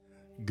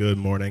Good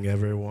morning,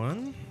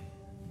 everyone.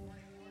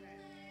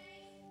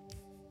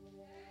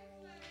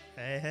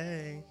 Hey,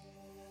 hey.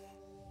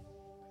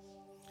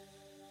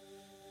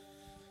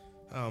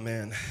 Oh,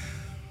 man.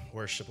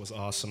 Worship was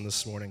awesome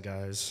this morning,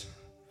 guys.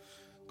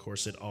 Of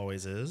course, it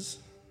always is.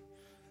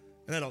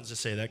 And I don't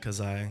just say that because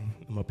I'm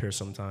up here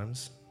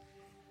sometimes.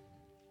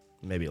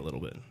 Maybe a little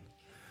bit.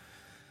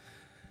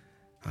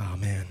 Oh,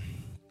 man.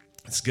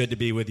 It's good to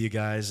be with you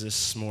guys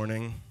this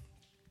morning.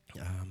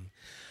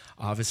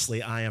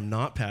 Obviously, I am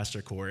not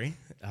Pastor Corey.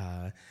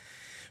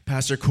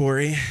 Pastor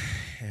Corey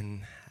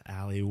and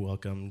Allie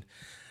welcomed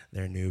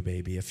their new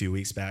baby a few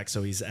weeks back,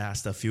 so he's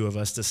asked a few of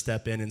us to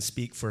step in and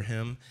speak for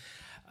him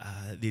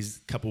these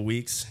couple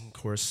weeks. Of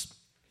course,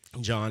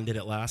 John did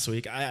it last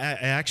week. I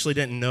actually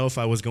didn't know if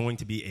I was going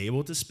to be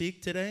able to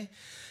speak today.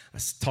 I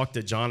talked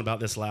to John about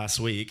this last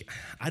week.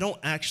 I don't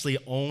actually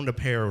own a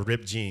pair of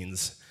ripped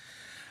jeans.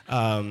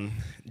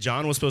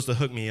 John was supposed to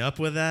hook me up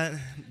with that,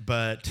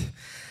 but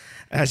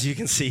as you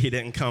can see, he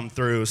didn't come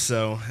through,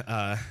 so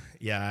I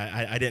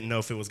didn't know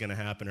if it was going to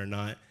happen or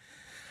not.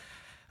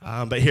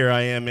 But here I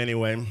am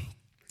anyway.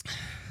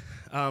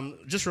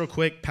 Just real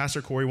quick,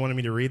 Pastor Corey wanted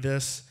me to read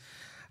this.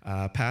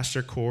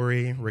 Pastor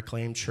Corey,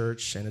 Reclaim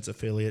Church, and its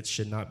affiliates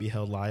should not be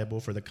held liable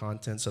for the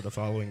contents of the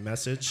following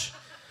message.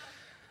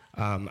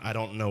 I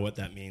don't know what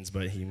that means,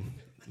 but he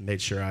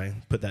made sure I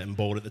put that in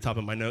bold at the top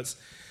of my notes.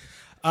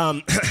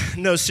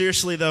 No,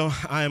 seriously, though,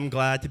 I am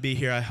glad to be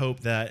here. I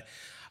hope that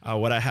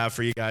what I have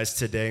for you guys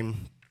today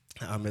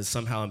is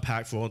somehow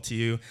impactful to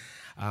you.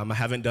 I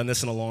haven't done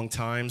this in a long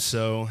time,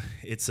 so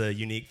it's a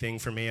unique thing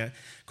for me. Of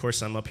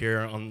course, I'm up here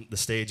on the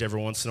stage every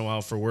once in a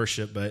while for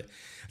worship, but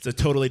it's a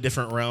totally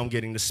different realm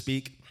getting to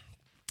speak.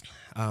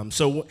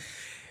 So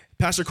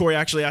Pastor Corey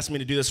actually asked me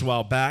to do this a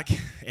while back,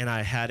 and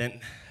I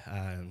hadn't.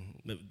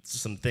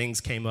 Some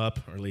things came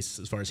up, or at least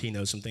as far as he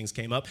knows, some things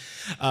came up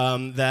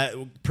that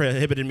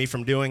prohibited me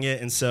from doing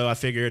it, and so I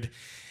figured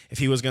if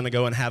he was going to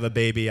go and have a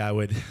baby, I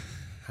would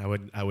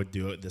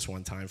do it this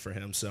one time for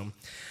him. So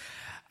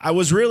I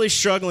was really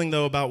struggling,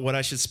 though, about what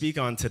I should speak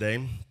on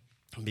today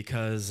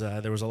because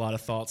there was a lot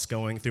of thoughts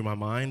going through my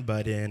mind,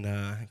 but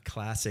in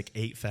classic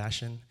 8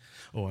 fashion.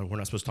 Oh, we're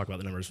not supposed to talk about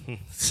the numbers.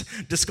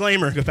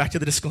 Disclaimer, go back to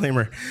the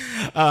disclaimer.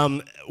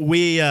 I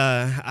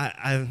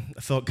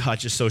felt God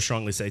just so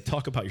strongly say,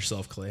 talk about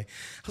yourself, Clay. I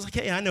was like,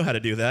 hey, I know how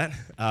to do that.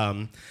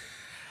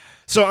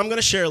 So I'm going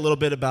to share a little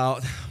bit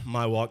about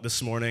my walk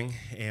this morning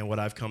and what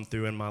I've come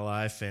through in my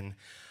life, and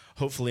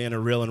hopefully in a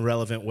real and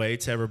relevant way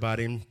to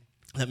everybody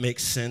that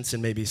makes sense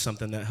and maybe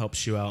something that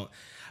helps you out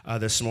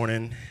this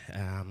morning,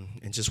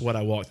 and just what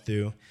I walked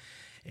through,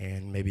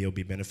 and maybe it'll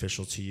be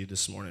beneficial to you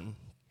this morning.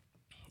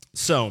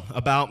 So,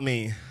 about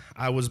me,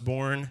 I was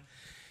born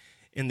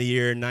in the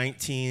year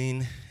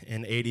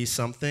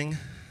 1980-something.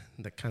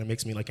 That kind of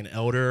makes me like an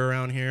elder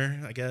around here,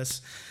 I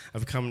guess.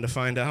 I've come to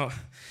find out.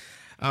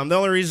 The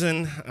only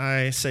reason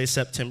I say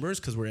September is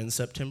because we're in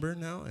September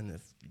now, and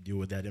if you do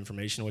with that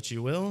information what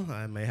you will,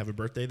 I may have a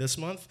birthday this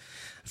month.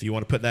 If you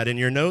want to put that in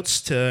your notes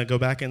to go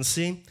back and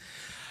see.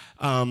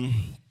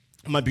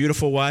 My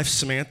beautiful wife,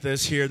 Samantha,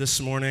 is here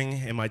this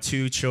morning, and my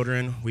 2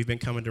 children. We've been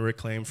coming to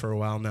Reclaim for a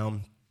while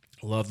now.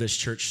 Love this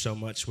church so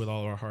much with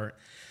all our heart.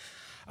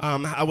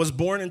 I was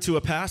born into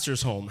a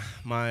pastor's home.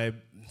 My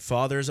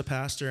father is a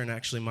pastor, and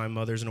actually my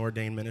mother's an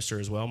ordained minister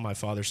as well. My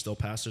father still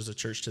pastors a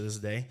church to this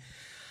day.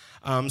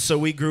 So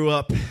we grew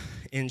up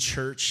in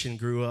church and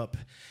grew up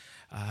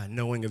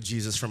knowing of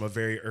Jesus from a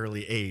very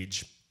early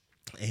age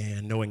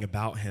and knowing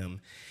about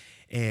him.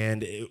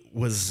 And it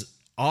was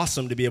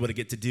awesome to be able to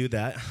get to do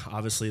that.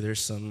 Obviously,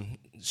 there's some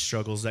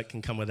struggles that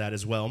can come with that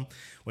as well,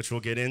 which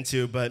we'll get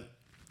into, but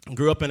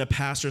grew up in a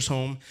pastor's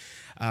home.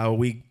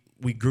 We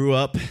grew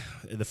up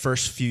the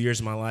first few years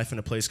of my life in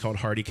a place called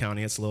Hardy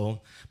County. It's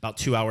about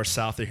 2 hours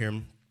south of here.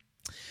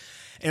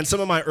 And some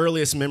of my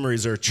earliest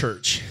memories are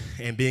church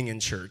and being in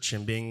church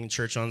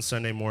on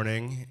Sunday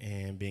morning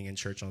and being in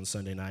church on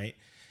Sunday night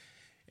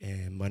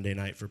and Monday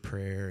night for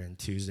prayer and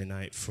Tuesday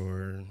night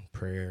for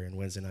prayer and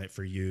Wednesday night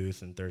for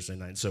youth and Thursday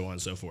night and so on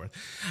and so forth.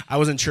 I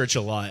was in church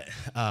a lot,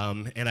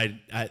 and I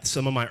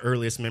some of my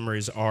earliest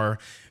memories are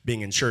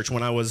being in church.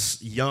 When I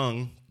was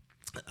young,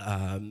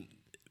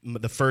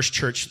 the first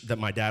church that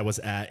my dad was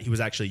at, he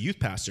was actually a youth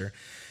pastor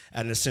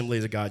at an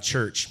Assemblies of God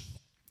church.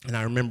 And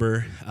I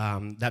remember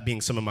that being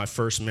some of my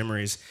first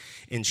memories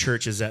in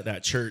churches at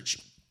that church.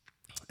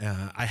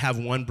 I have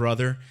one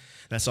brother.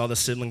 That's all the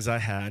siblings I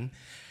had.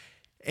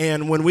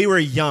 And when we were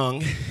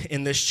young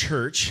in this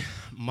church,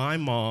 my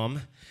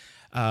mom,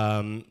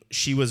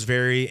 she was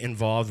very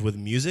involved with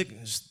music,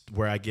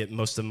 where I get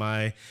most of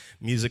my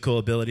musical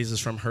abilities is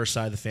from her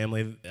side of the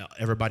family.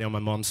 Everybody on my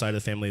mom's side of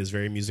the family is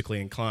very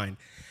musically inclined.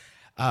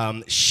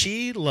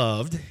 She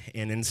loved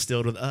and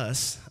instilled with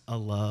us a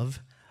love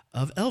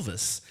of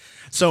Elvis.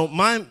 So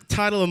my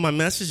title of my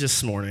message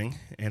this morning,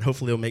 and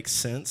hopefully it'll make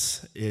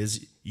sense,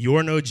 is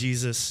You're No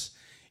Jesus,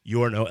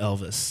 You're No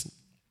Elvis.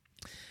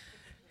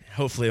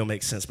 Hopefully it'll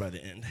make sense by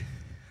the end.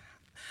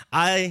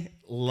 I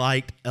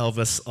liked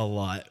Elvis a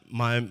lot.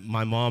 My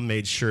mom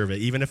made sure of it.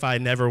 Even if I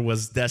never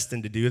was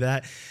destined to do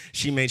that,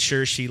 she made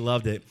sure she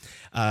loved it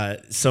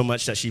so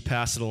much that she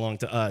passed it along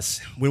to us.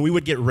 When we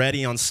would get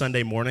ready on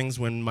Sunday mornings,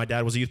 when my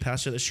dad was a youth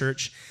pastor at the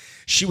church,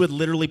 she would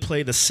literally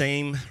play the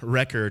same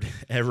record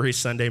every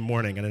Sunday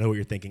morning. And I know what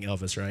you're thinking,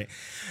 Elvis, right?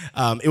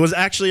 It was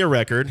actually a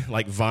record,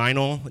 like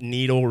vinyl,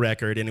 needle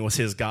record, and it was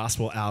his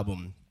gospel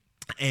album.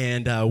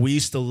 And we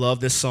used to love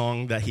this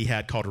song that he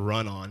had called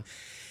Run On.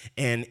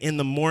 And in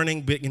the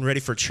morning, getting ready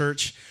for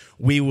church,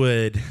 we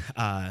would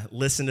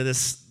listen to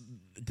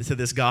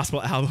this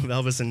gospel album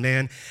of Elvis. And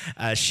man,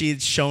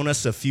 she'd shown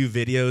us a few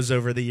videos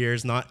over the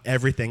years, not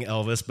everything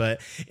Elvis,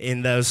 but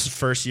in those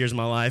first years of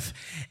my life.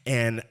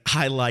 And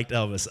I liked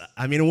Elvis.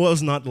 I mean, what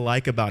was not to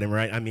like about him,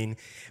 right? I mean,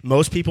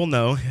 most people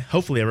know,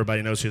 hopefully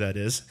everybody knows who that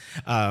is.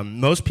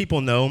 Most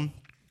people know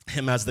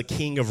him as the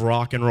king of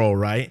rock and roll,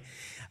 right?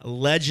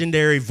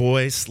 Legendary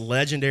voice,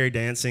 legendary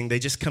dancing. They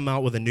just come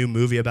out with a new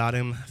movie about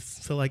him.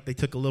 I feel like they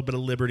took a little bit of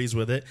liberties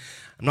with it.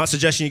 I'm not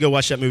suggesting you go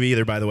watch that movie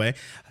either, by the way.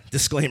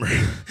 Disclaimer.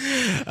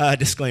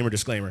 Disclaimer.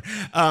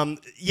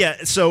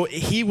 So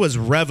he was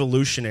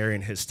revolutionary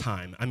in his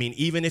time. I mean,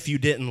 even if you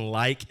didn't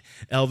like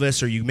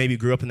Elvis or you maybe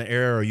grew up in the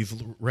era or you've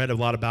read a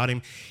lot about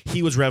him,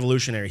 he was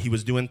revolutionary. He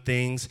was doing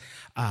things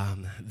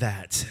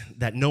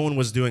that no one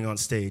was doing on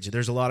stage.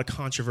 There's a lot of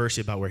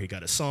controversy about where he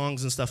got his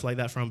songs and stuff like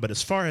that from, but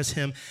as far as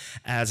him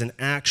as an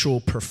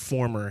actual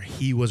performer,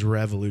 he was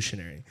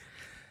revolutionary.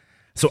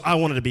 So I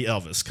wanted to be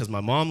Elvis because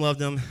my mom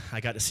loved him.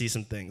 I got to see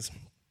some things.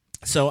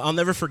 So I'll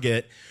never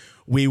forget,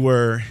 we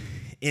were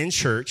in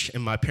church,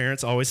 and my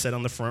parents always sat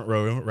on the front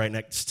row right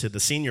next to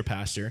the senior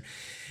pastor,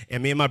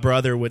 and me and my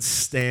brother would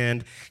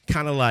stand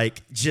kind of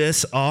like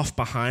just off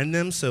behind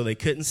them so they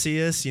couldn't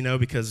see us,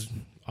 because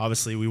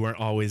obviously we weren't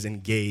always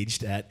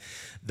engaged at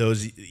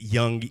those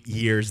young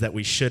years that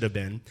we should have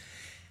been.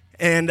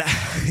 And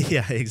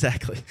yeah,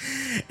 exactly.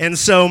 And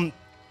so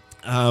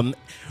I'll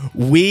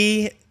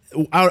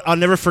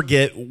never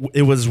forget,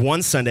 it was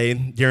one Sunday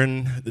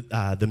during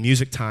the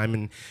music time,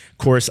 and of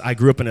course, I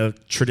grew up in a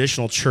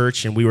traditional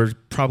church, and we were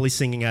probably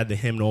singing out the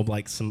hymnal,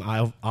 like some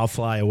I'll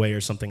Fly Away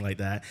or something like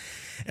that,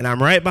 and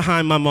I'm right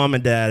behind my mom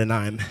and dad,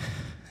 and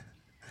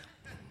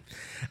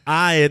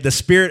the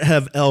spirit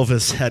of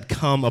Elvis had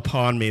come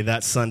upon me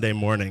that Sunday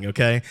morning,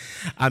 okay?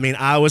 I mean,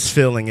 I was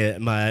feeling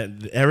it.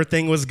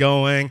 Everything was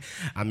going.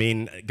 I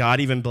mean, God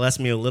even blessed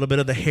me a little bit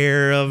of the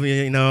hair of,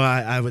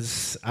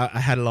 I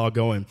had it all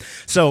going.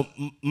 So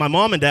my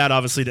mom and dad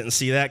obviously didn't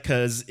see that,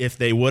 because if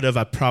they would have,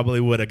 I probably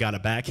would have got a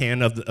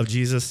backhand of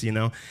Jesus,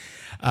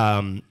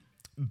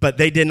 but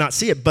they did not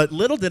see it. But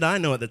little did I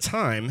know at the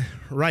time,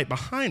 right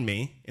behind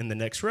me in the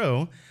next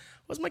row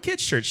was my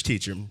kids' church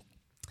teacher.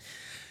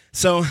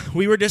 So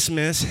we were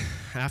dismissed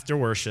after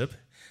worship,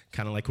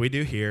 kind of like we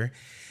do here,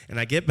 and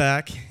I get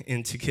back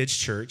into kids'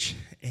 church,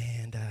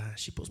 and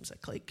she pulls me aside,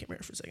 Clay, come here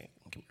for a second.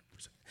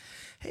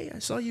 Hey, I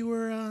saw you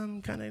were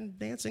kind of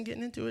dancing,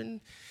 getting into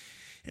it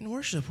in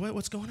worship.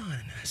 What's going on?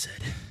 I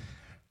said,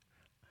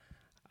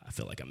 I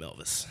feel like I'm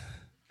Elvis.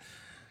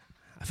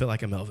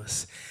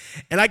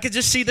 And I could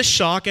just see the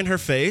shock in her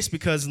face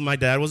because my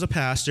dad was a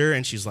pastor,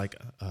 and she's like,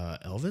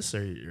 Elvis?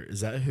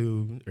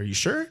 Are you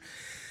sure?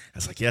 I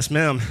was like, yes,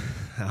 ma'am,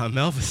 I'm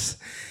Elvis.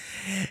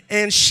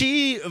 And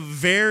she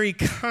very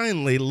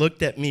kindly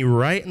looked at me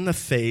right in the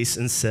face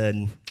and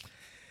said,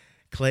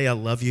 Clay, I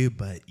love you,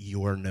 but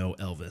you're no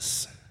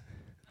Elvis.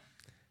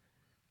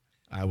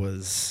 I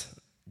was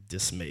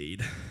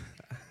dismayed.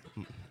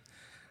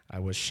 I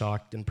was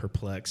shocked and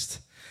perplexed.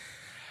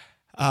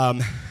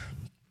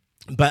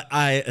 But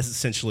I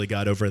essentially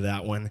got over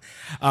that one.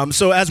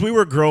 So as we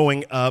were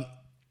growing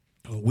up,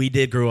 we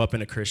did grow up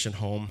in a Christian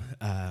home.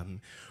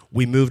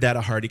 We moved out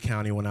of Hardy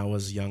County when I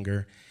was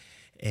younger,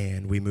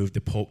 and we moved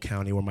to Polk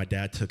County where my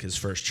dad took his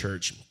first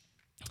church.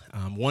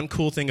 One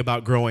cool thing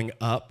about growing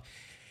up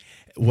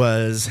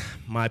was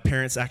my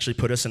parents actually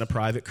put us in a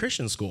private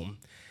Christian school,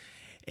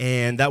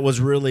 and that was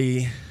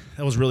really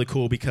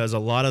cool because a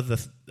lot of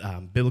the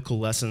biblical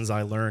lessons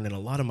I learned and a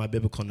lot of my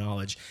biblical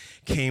knowledge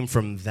came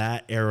from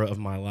that era of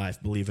my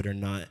life, believe it or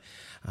not.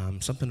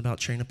 Something about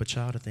train up a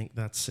child, I think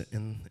that's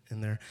in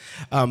there.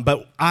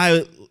 But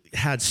I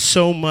had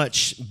so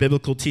much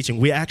biblical teaching.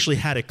 We actually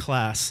had a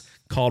class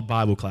called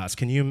Bible class.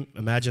 Can you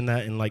imagine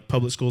that in like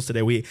public schools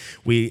today?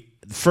 The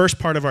first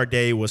part of our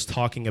day was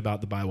talking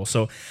about the Bible.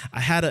 So I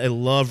had a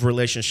love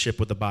relationship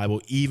with the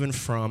Bible even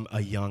from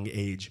a young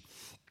age.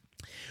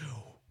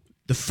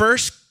 The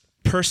first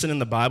person in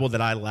the Bible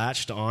that I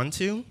latched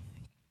onto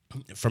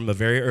from a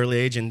very early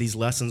age in these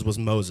lessons was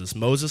Moses.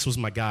 Moses was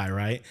my guy,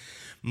 right?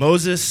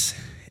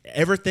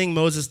 Everything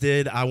Moses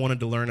did, I wanted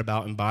to learn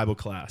about in Bible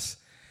class.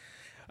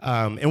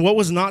 And what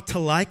was not to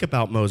like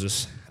about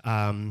Moses?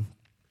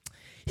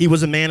 He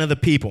was a man of the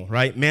people,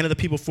 right? Man of the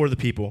people for the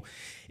people.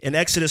 In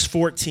Exodus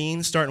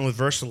 14, starting with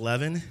verse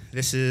 11,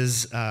 this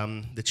is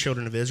the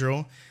children of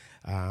Israel.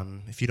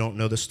 If you don't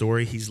know the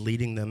story, he's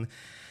leading them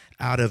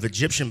out of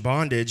Egyptian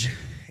bondage.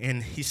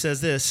 And he says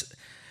this,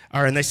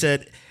 and they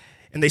said,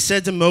 And they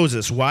said to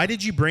Moses, "Why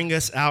did you bring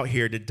us out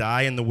here to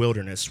die in the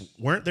wilderness?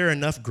 Weren't there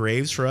enough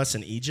graves for us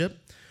in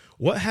Egypt?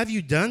 What have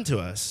you done to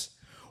us?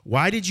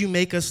 Why did you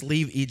make us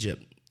leave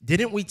Egypt?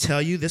 Didn't we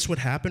tell you this would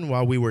happen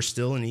while we were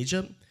still in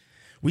Egypt?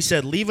 We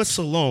said, 'Leave us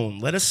alone.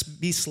 Let us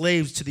be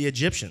slaves to the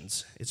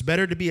Egyptians. It's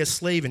better to be a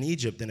slave in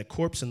Egypt than a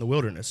corpse in the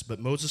wilderness.'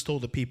 But Moses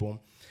told the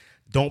people,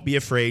 'Don't be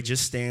afraid.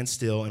 Just stand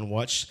still and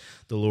watch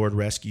the Lord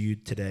rescue you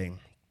today.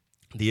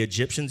 The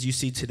Egyptians you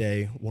see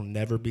today will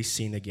never be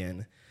seen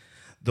again.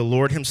 The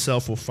Lord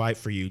himself will fight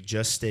for you.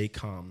 Just stay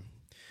calm.'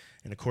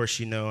 And of course,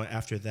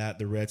 after that,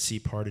 the Red Sea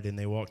parted and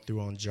they walked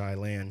through on dry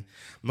land.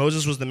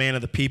 Moses was the man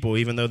of the people,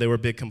 even though they were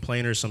big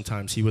complainers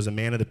sometimes. He was a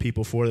man of the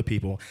people for the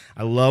people.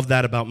 I love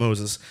that about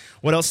Moses.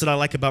 What else did I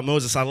like about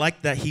Moses? I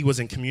like that he was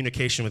in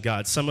communication with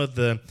God. Some of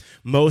the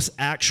most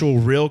actual,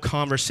 real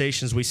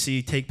conversations we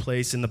see take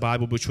place in the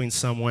Bible between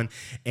someone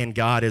and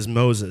God is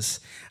Moses.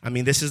 I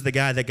mean, this is the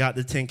guy that got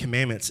the 10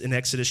 Commandments in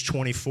Exodus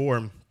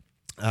 24.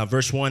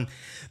 Verse 1,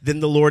 "Then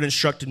the Lord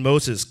instructed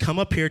Moses, 'Come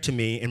up here to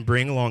me and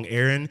bring along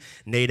Aaron,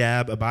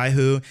 Nadab,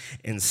 Abihu,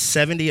 and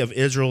 70 of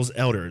Israel's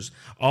elders.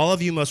 All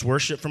of you must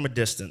worship from a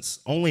distance.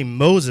 Only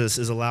Moses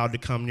is allowed to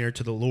come near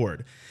to the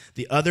Lord.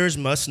 The others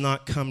must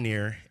not come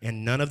near,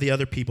 and none of the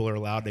other people are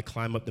allowed to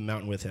climb up the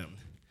mountain with him.'"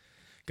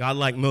 God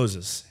liked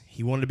Moses.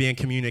 He wanted to be in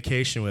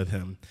communication with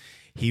him.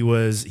 He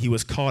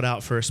was called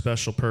out for a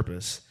special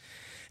purpose.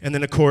 And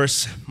then, of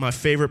course, my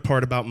favorite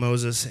part about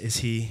Moses is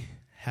he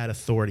had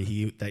authority.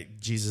 He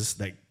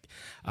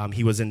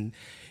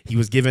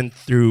was given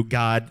through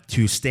God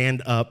to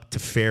stand up to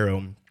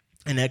Pharaoh.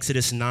 In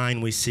Exodus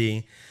 9, we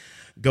see,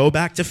 "Go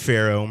back to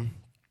Pharaoh,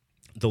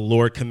 the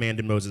Lord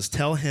commanded Moses.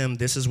 Tell him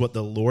this is what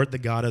the Lord, the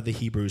God of the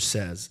Hebrews,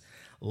 says.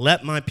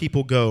 Let my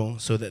people go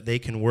so that they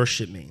can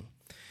worship me.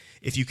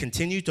 If you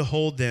continue to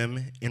hold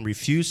them and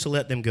refuse to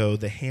let them go,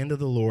 the hand of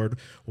the Lord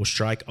will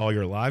strike all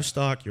your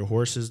livestock, your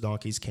horses,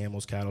 donkeys,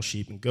 camels, cattle,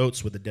 sheep, and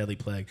goats with a deadly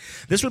plague."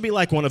 This would be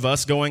like one of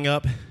us going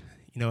up,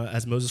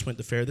 as Moses went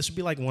to Pharaoh. This would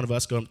be like one of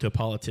us going up to a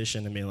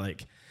politician and being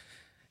like,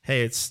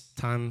 "Hey, it's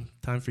time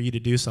for you to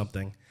do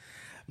something."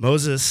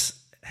 Moses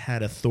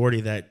had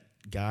authority that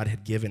God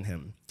had given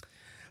him.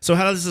 So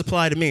how does this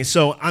apply to me?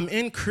 So I'm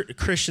in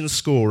Christian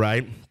school,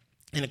 right?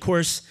 And of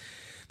course,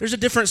 there's a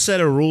different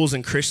set of rules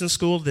in Christian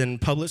school than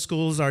public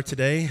schools are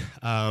today.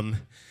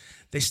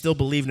 They still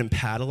believed in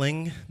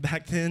paddling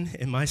back then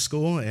in my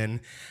school, and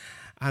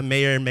I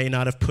may or may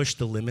not have pushed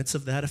the limits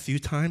of that a few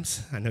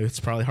times. I know it's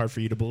probably hard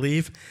for you to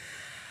believe.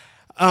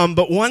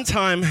 But one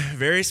time,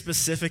 very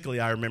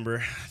specifically, I remember,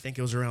 I think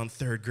it was around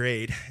 3rd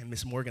grade in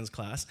Miss Morgan's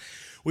class,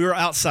 we were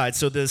outside.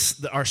 So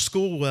our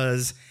school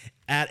was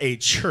at a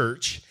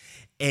church,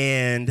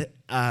 and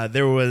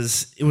it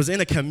was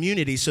in a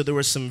community, so there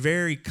were some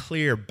very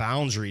clear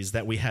boundaries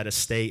that we had to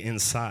stay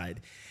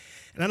inside.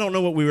 And I don't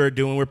know what we were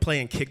doing. We were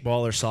playing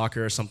kickball or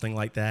soccer or something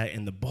like that,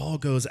 and the ball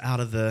goes out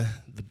of the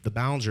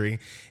boundary.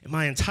 And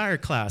my entire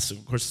class,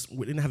 of course,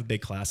 we didn't have a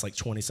big class, like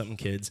 20-something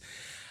kids.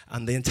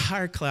 The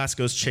entire class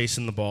goes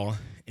chasing the ball,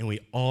 and we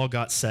all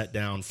got set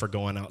down for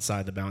going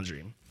outside the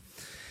boundary.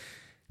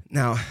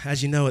 Now,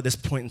 as you know, at this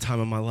point in time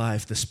in my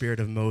life, the spirit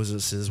of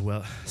Moses is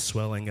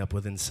swelling up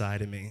within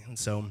inside of me. And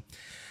so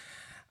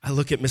I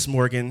look at Miss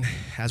Morgan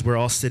as we're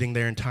all sitting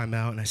there in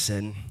timeout, and I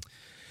said,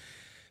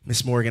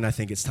 "Miss Morgan, I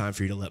think it's time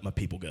for you to let my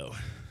people go."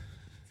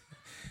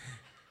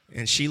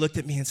 And she looked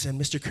at me and said,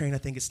 "Mr. Crane, I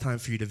think it's time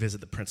for you to visit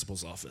the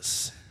principal's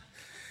office."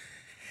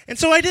 And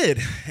so I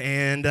did.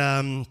 And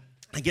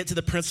I get to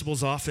the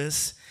principal's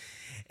office,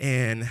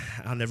 and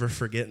I'll never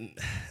forget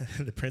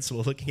the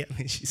principal looking at me,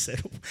 and she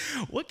said,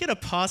 "What could have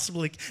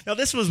possibly..." Now,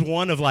 this was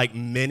one of like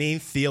many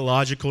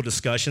theological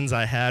discussions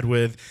I had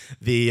with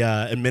the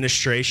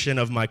administration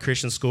of my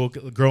Christian school.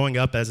 Growing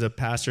up as a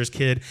pastor's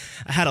kid,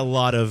 I had a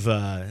lot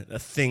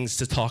of things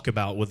to talk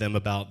about with them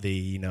about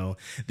the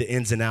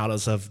ins and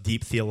outs of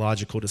deep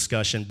theological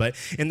discussion. But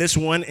in this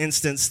one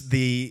instance,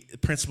 the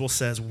principal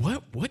says,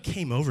 what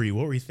came over you?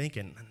 What were you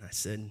thinking?" And I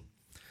said,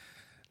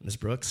 "Ms.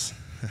 Brooks,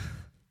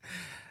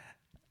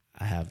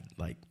 I have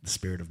like the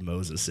spirit of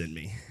Moses in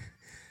me."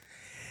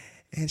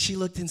 And she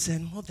looked and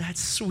said, "Well, that's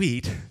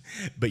sweet,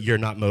 but you're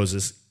not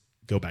Moses.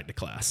 Go back to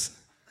class."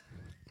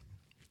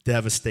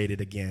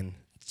 Devastated again,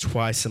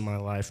 twice in my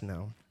life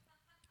now.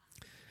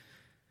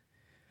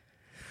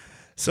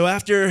 So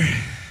after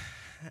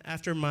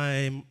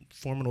my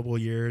formidable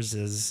years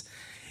as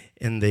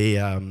in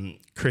the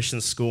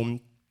Christian school,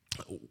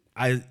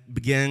 I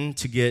began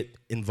to get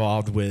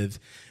involved with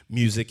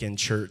music in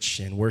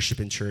church and worship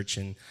in church,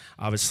 and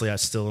obviously I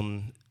still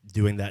am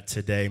doing that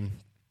today.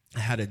 I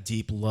had a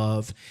deep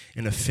love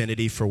and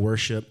affinity for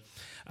worship.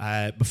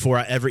 Before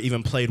I ever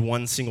even played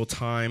one single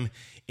time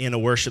in a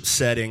worship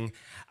setting,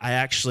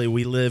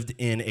 we lived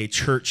in a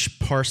church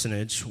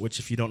parsonage, which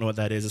if you don't know what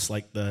that is, it's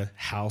like the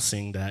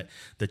housing that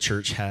the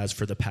church has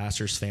for the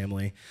pastor's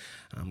family,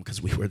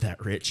 because we were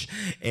that rich.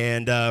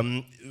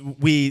 And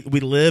we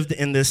lived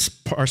in this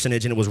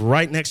parsonage, and it was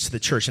right next to the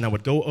church. And I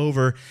would go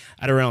over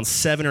at around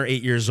 7 or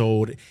 8 years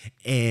old,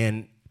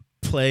 and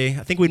play,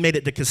 I think we made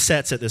it to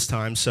cassettes at this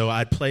time, so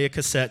I'd play a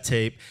cassette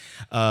tape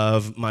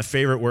of my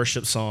favorite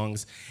worship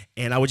songs,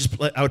 and I would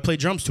play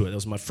drums to it. It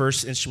was my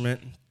first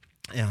instrument.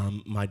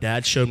 My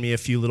dad showed me a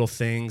few little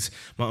things.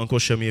 My uncle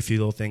showed me a few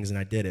little things, and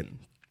I did it.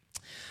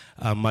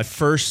 My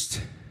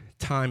first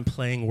time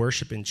playing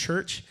worship in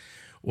church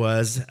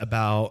was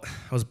about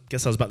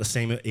the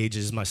same age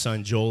as my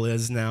son Joel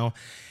is now.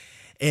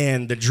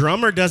 And the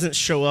drummer doesn't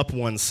show up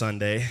one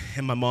Sunday,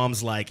 and my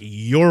mom's like,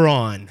 "You're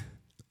on."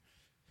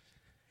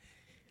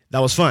 That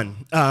was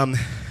fun.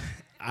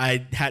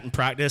 I hadn't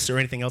practiced or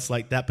anything else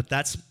like that, but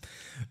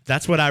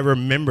that's what I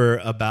remember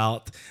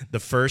about the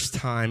first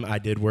time I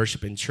did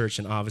worship in church,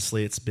 and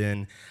obviously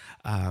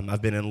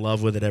I've been in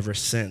love with it ever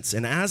since.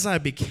 And as I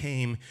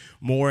became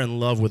more in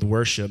love with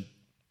worship,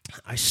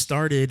 I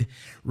started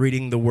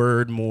reading the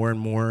Word more and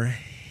more,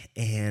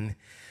 and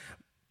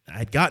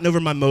I'd gotten over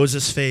my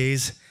Moses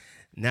phase.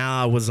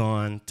 Now I was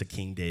on to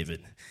King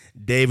David.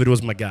 David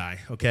was my guy,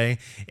 okay?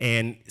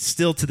 And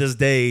still to this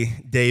day,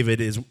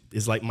 David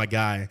is like my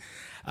guy.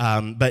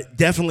 But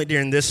definitely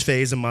during this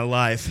phase of my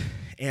life.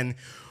 And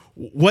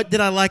what did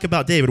I like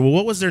about David? Well,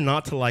 what was there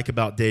not to like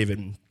about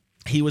David?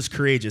 He was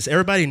courageous.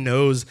 Everybody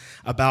knows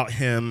about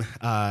him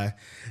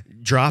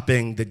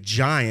dropping the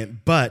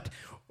giant, but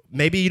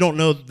maybe you don't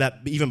know that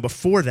even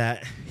before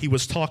that, he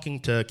was talking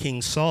to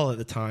King Saul at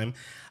the time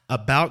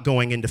about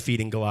going and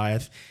defeating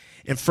Goliath.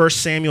 In 1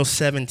 Samuel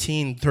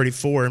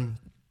 17:34,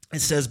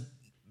 it says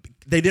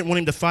they didn't want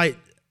him to fight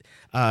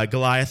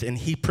Goliath, and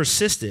he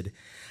persisted.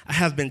 "I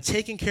have been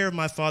taking care of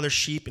my father's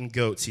sheep and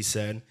goats," he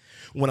said.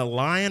 "When a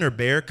lion or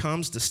bear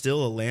comes to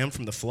steal a lamb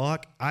from the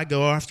flock, I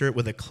go after it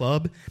with a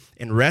club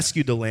and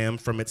rescue the lamb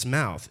from its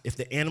mouth. If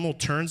the animal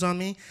turns on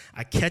me,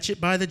 I catch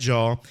it by the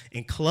jaw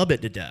and club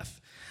it to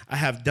death. I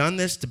have done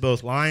this to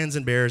both lions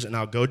and bears, and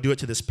I'll go do it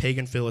to this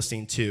pagan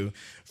Philistine too,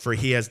 for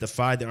he has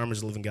defied the armies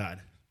of the living God."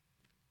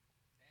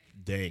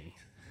 Dang.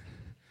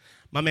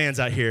 My man's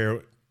out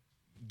here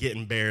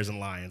getting bears and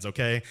lions,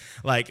 okay?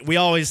 Like, we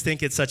always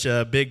think it's such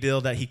a big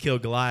deal that he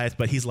killed Goliath,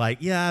 but he's like,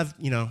 yeah,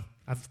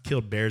 I've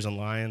killed bears and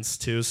lions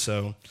too,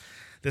 so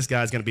this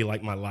guy's going to be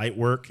like my light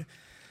work.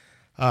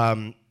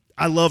 I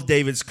love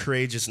David's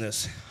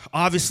courageousness.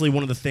 Obviously,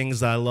 one of the things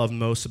that I love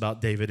most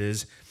about David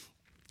is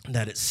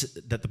that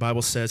the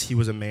Bible says he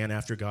was a man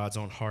after God's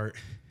own heart.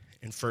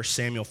 In 1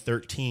 Samuel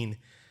 13,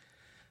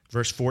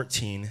 verse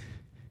 14, it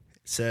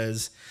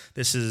says,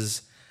 this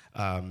is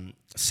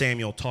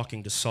Samuel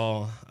talking to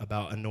Saul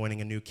about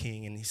anointing a new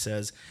king, and he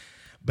says,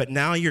 "But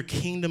now your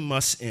kingdom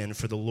must end,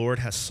 for the Lord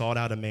has sought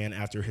out a man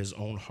after his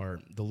own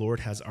heart. The Lord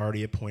has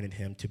already appointed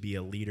him to be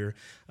a leader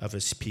of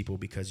his people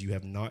because you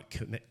have not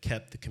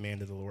kept the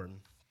command of the Lord."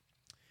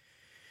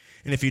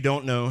 And if you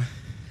don't know,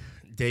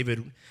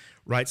 David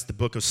writes the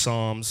book of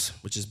Psalms,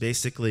 which is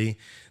basically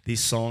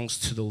these songs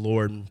to the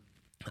Lord.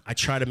 I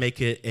try to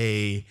make it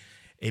a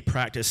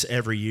practice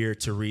every year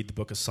to read the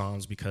book of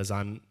Psalms because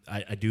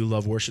I do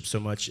love worship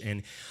so much,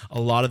 and a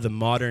lot of the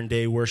modern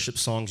day worship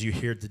songs you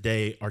hear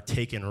today are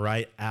taken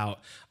right out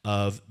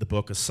of the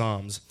book of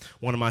Psalms.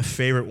 One of my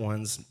favorite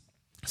ones,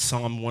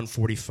 Psalm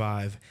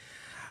 145,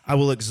 "I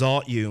will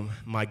exalt you,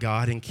 my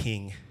God and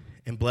King,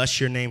 and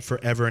bless your name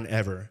forever and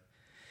ever.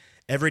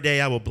 Every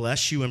day I will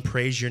bless you and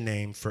praise your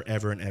name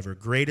forever and ever.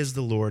 Great is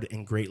the Lord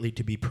and greatly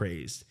to be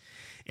praised,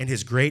 and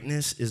his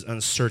greatness is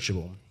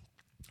unsearchable.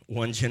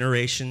 One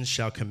generation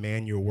shall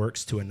command your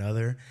works to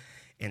another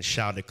and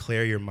shall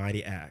declare your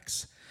mighty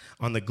acts.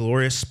 On the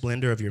glorious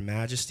splendor of your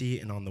majesty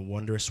and on the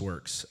wondrous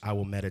works I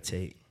will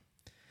meditate.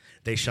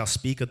 They shall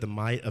speak of the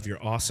might of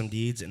your awesome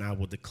deeds, and I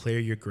will declare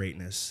your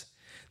greatness.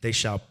 They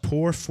shall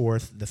pour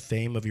forth the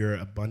fame of your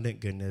abundant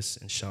goodness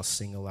and shall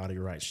sing aloud of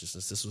your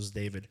righteousness." This was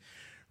David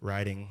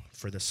writing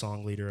for the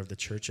song leader of the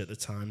church at the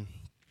time.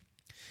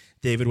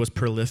 David was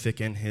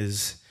prolific in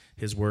his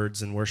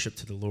words and worship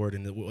to the Lord,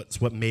 and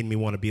it's what made me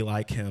want to be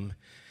like him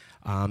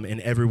in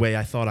every way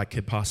I thought I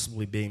could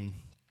possibly be.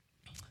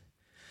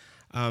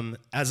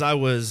 As I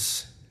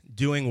was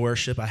doing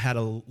worship, I had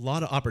a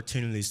lot of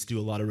opportunities to do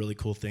a lot of really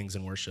cool things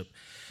in worship.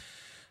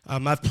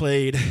 I've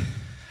played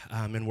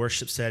in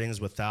worship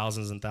settings with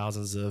thousands and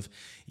thousands of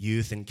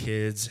youth and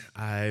kids.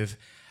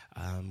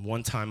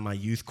 One time my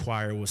youth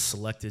choir was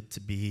selected to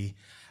be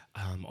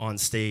on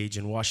stage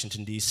in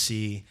Washington,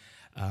 D.C.,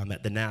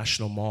 at the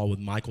National Mall with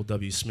Michael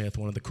W. Smith,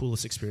 one of the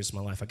coolest experiences of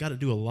my life. I got to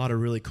do a lot of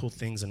really cool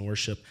things in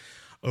worship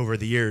over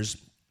the years.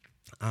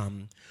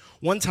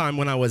 One time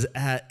when I was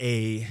at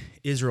a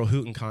Israel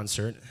Houghton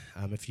concert,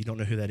 if you don't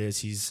know who that is,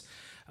 he's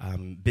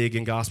big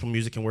in gospel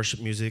music and worship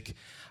music.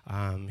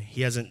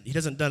 He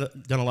hasn't done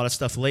a lot of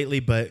stuff lately,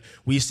 but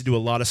we used to do a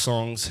lot of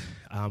songs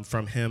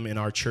from him in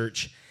our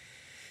church.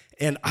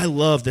 And I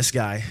love this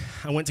guy.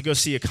 I went to go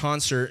see a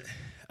concert,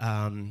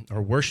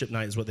 or worship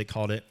night is what they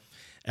called it,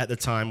 at the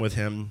time with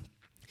him.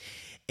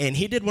 And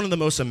he did one of the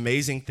most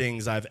amazing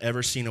things I've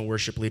ever seen a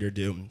worship leader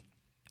do.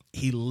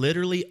 He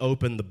literally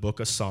opened the book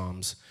of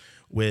Psalms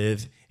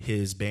with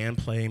his band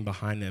playing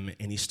behind him,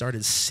 and he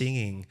started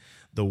singing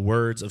the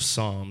words of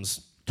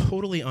Psalms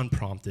totally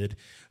unprompted,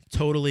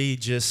 totally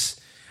just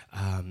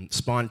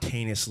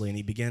spontaneously, and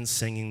he began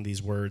singing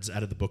these words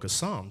out of the book of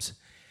Psalms.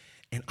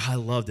 And I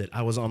loved it.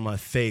 I was on my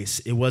face.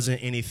 It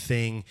wasn't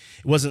anything,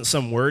 it wasn't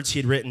some words he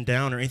had written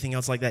down or anything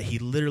else like that. He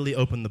literally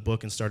opened the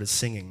book and started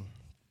singing.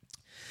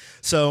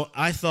 So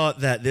I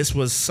thought that this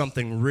was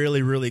something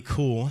really, really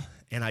cool,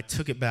 and I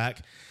took it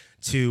back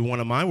to one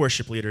of my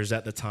worship leaders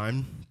at the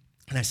time,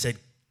 and I said,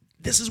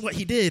 this is what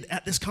he did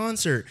at this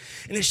concert.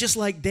 And it's just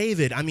like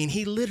David. I mean,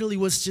 he literally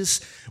was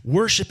just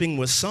worshiping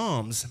with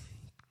psalms.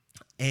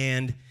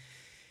 And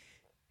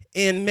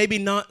in maybe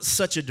not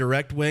such a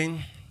direct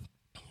way,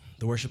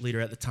 the worship leader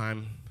at the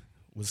time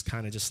was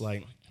kind of just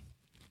like,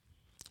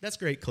 that's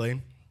great, Clay.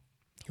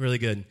 Really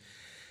good.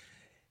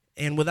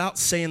 And without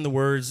saying the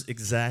words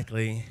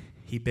exactly,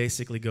 he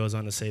basically goes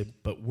on to say,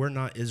 but we're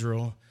not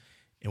Israel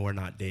and we're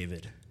not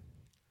David.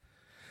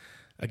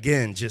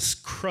 Again,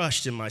 just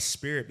crushed in my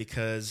spirit,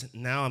 because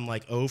now I'm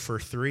like 0 for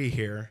 3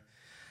 here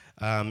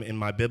in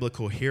my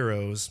biblical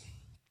heroes,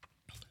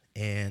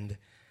 and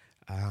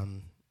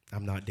I'm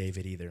not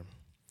David either.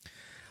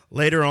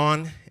 Later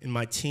on in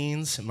my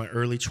teens, in my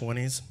early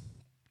 20s,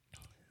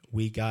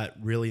 we got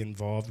really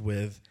involved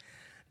with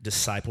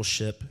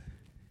discipleship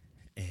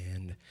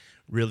and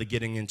really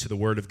getting into the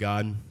Word of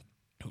God.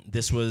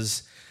 This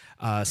was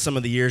some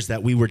of the years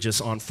that we were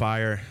just on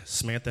fire.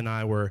 Samantha and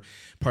I were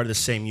part of the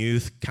same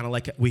youth, kind of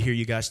like we hear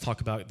you guys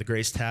talk about the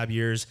Grace Tab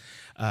years.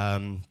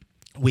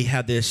 We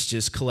had this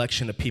just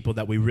collection of people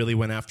that we really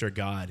went after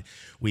God.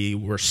 We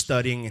were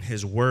studying in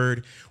His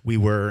Word. We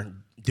were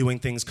doing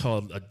things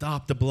called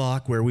Adopt a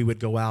Block, where we would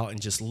go out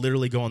and just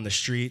literally go on the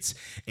streets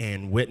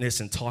and witness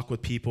and talk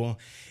with people.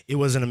 It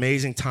was an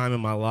amazing time in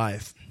my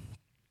life.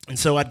 And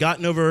so I'd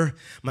gotten over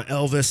my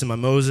Elvis and my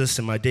Moses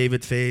and my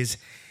David phase.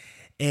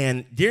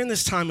 And during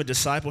this time of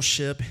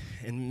discipleship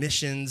and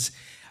missions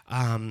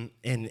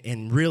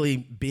and really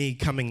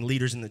becoming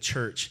leaders in the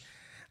church,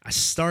 I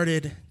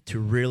started to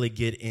really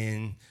get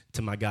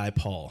into my guy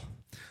Paul,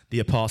 the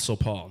Apostle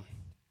Paul.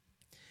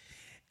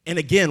 And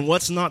again,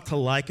 what's not to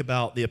like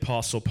about the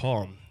Apostle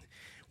Paul?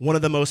 One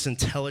of the most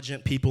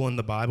intelligent people in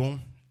the Bible.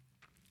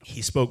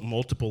 He spoke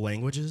multiple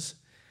languages.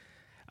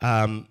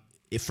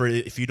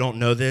 If you don't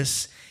know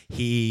this,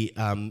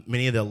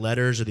 many of the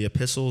letters or the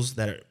epistles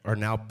that are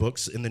now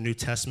books in the New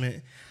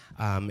Testament,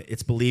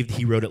 it's believed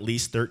he wrote at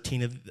least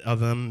 13 of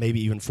them, maybe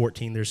even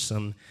 14. There's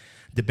some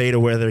debate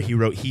of whether he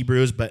wrote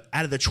Hebrews, but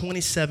out of the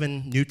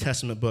 27 New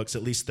Testament books,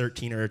 at least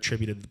 13 are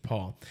attributed to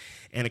Paul.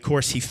 And of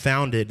course, he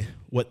founded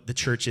what the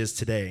church is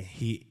today.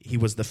 He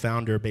was the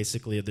founder,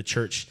 basically, of the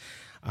church,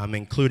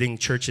 including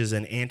churches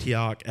in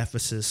Antioch,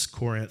 Ephesus,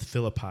 Corinth,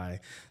 Philippi,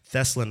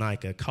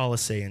 Thessalonica,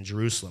 Colossae, and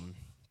Jerusalem.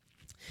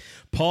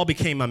 Paul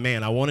became my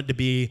man. I wanted to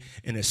be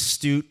an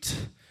astute,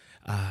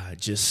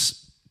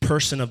 just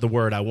person of the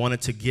word. I wanted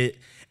to get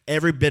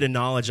every bit of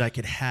knowledge I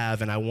could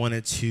have, and I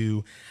wanted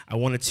to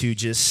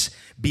just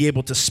be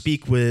able to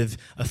speak with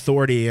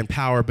authority and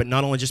power, but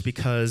not only just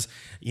because,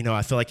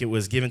 I feel like it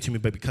was given to me,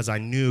 but because I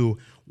knew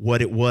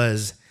what it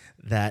was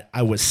that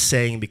I was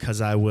saying,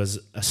 because I was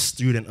a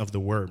student of the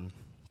word.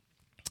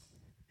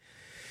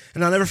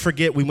 And I'll never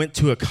forget, we went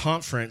to a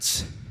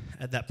conference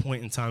at that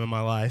point in time in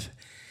my life,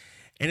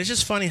 and it's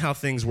just funny how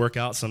things work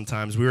out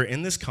sometimes. We were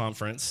in this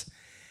conference,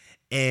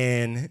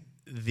 and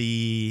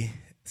the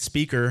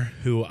speaker,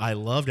 who I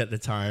loved at the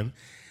time,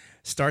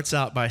 starts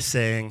out by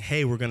saying,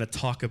 hey, we're going to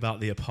talk about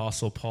the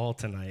Apostle Paul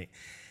tonight.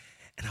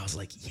 And I was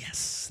like,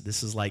 yes,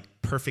 this is like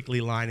perfectly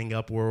lining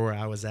up where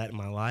I was at in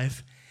my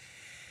life.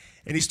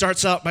 And he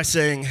starts out by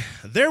saying,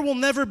 there will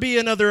never be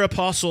another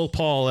Apostle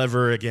Paul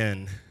ever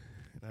again.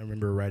 And I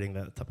remember writing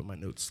that at the top of my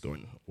notes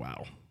going,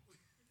 wow,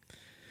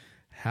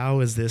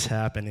 how is this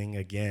happening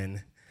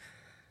again?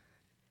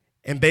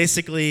 And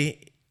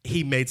basically,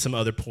 he made some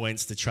other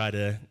points to try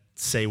to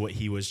say what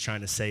he was trying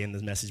to say in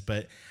the message,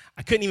 but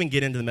I couldn't even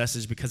get into the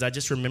message because I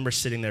just remember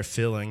sitting there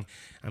feeling,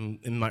 I'm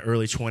in my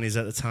early 20s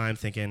at the time,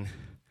 thinking,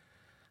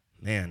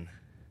 man,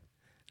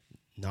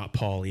 not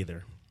Paul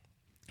either.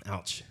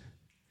 Ouch.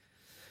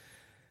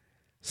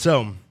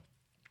 So,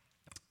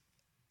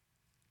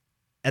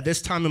 at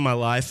this time in my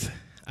life,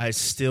 I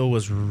still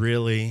was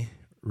really,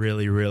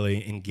 really,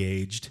 really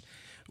engaged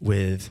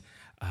with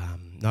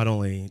not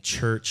only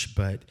church,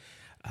 but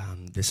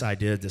this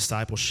idea of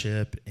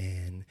discipleship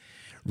and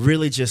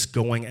really just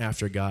going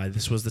after God.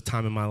 This was the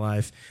time in my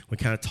life. We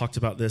kind of talked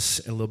about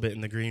this a little bit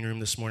in the green room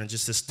this morning.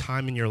 Just this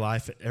time in your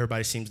life,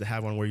 everybody seems to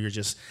have one where you're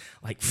just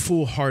like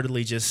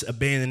full-heartedly just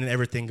abandoning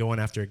everything, going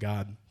after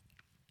God.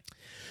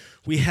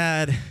 We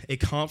had a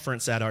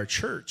conference at our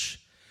church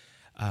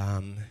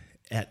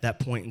at that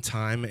point in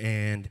time,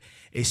 and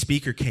a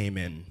speaker came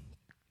in.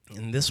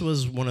 And this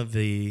was one of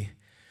the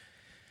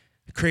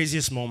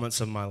craziest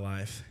moments of my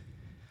life.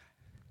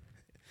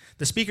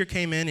 The speaker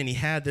came in, and he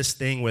had this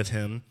thing with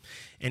him,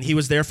 and he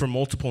was there for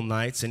multiple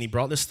nights, and he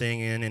brought this thing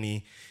in,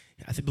 and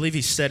I believe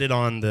he set it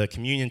on the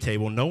communion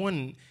table. No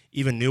one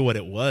even knew what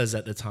it was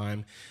at the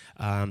time.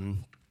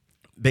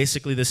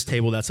 Basically, this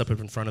table that's up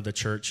in front of the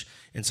church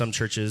in some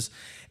churches,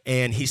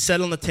 and he set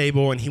it on the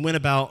table, and he went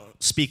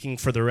about speaking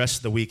for the rest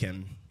of the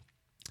weekend.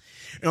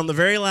 And on the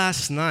very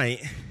last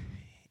night,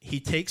 he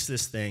takes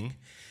this thing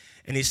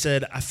and he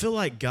said, I feel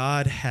like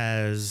God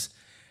has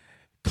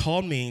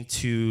called me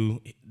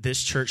to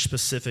this church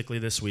specifically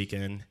this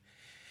weekend.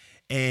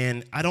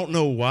 And I don't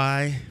know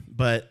why,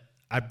 but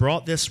I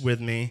brought this with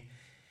me,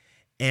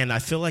 and I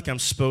feel like I'm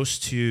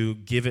supposed to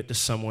give it to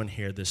someone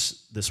here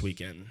this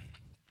weekend.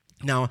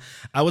 Now,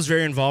 I was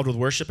very involved with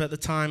worship at the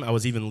time. I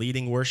was even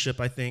leading worship,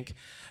 I think,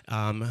 in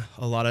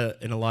a lot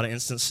of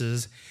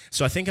instances.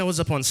 So I think I was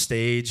up on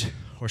stage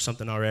or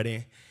something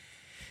already.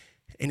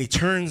 And he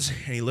turns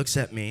and he looks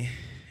at me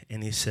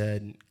and he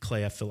said,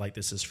 Clay, I feel like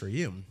this is for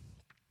you.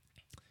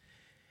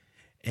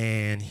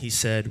 And he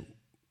said,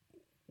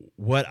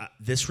 what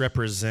this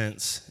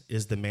represents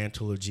is the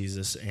mantle of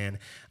Jesus. And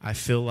I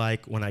feel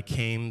like when I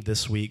came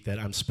this week that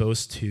I'm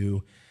supposed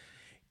to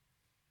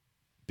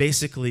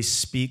basically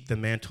speak the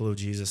mantle of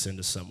Jesus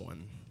into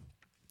someone.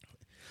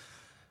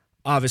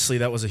 Obviously,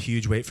 that was a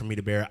huge weight for me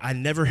to bear. I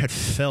never had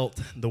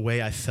felt the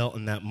way I felt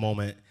in that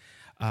moment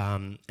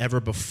ever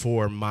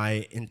before.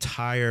 My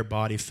entire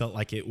body felt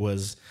like it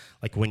was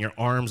like when your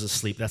arm's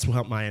asleep. That's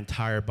what my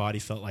entire body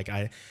felt like.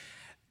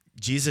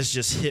 Jesus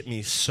just hit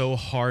me so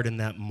hard in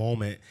that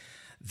moment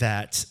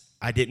that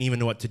I didn't even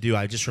know what to do.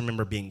 I just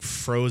remember being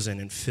frozen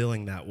and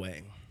feeling that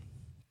way.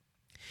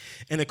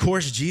 And of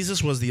course,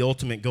 Jesus was the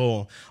ultimate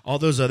goal. All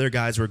those other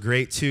guys were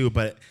great too,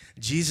 but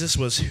Jesus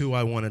was who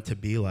I wanted to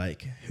be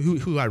like,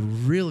 who I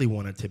really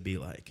wanted to be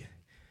like.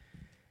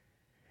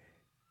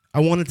 I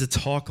wanted to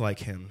talk like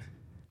him.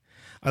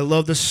 I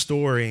love the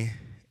story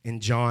in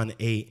John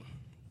 8,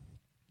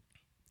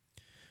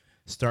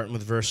 starting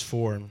with verse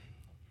 4.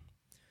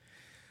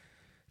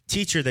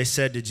 Teacher, they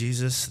said to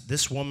Jesus,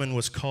 this woman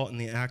was caught in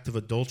the act of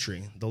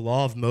adultery. The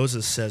law of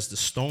Moses says to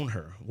stone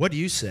her. What do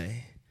you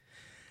say?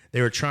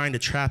 They were trying to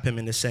trap him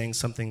into saying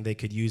something they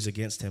could use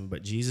against him,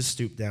 but Jesus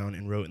stooped down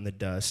and wrote in the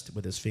dust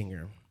with his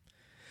finger.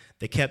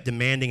 They kept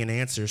demanding an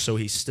answer, so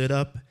he stood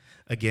up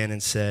again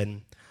and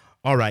said,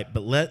 all right,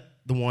 but let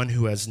the one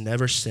who has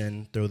never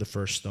sinned throw the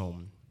first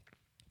stone.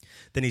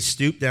 Then he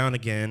stooped down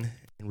again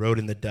and wrote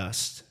in the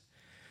dust.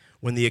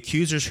 When the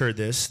accusers heard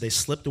this, they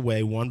slipped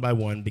away one by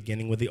one,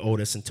 beginning with the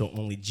oldest, until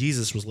only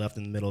Jesus was left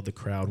in the middle of the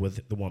crowd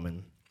with the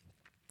woman.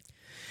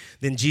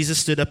 Then Jesus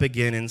stood up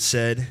again and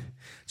said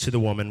to the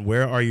woman,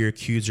 where are your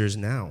accusers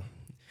now?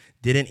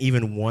 Didn't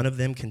even one of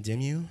them condemn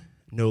you?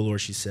 No,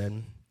 Lord, she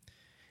said.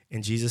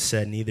 And Jesus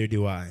said, neither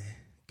do I.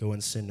 Go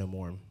and sin no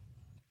more.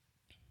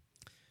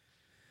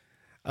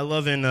 I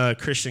love in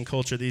Christian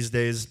culture these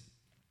days,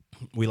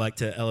 we like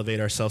to elevate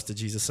ourselves to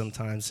Jesus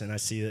sometimes, and I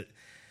see that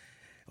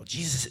well,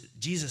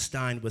 Jesus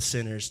dined with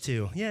sinners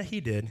too. Yeah,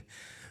 he did.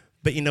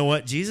 But you know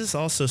what? Jesus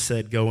also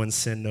said, go and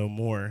sin no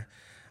more.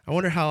 I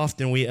wonder how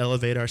often we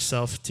elevate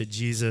ourselves to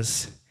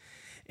Jesus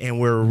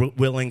and we're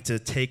willing to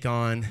take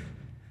on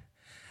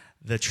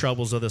the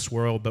troubles of this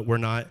world, but we're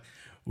not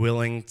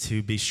willing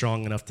to be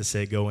strong enough to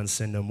say, go and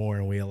sin no more,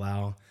 and we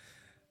allow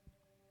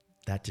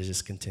that to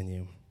just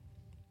continue.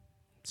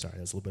 Sorry,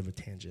 that's a little bit of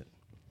a tangent.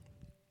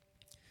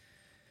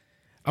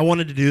 I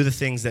wanted to do the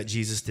things that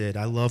Jesus did.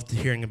 I loved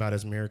hearing about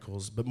his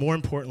miracles, but more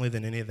importantly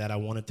than any of that, I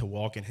wanted to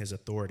walk in his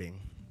authority.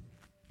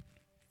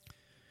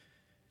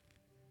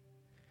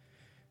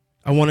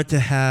 I wanted to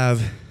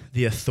have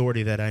the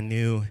authority that I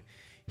knew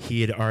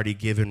he had already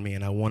given me,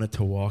 and I wanted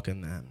to walk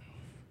in that.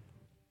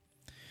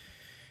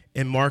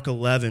 In Mark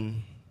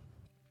 11,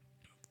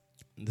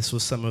 this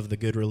was some of the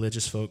good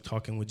religious folk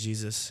talking with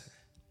Jesus.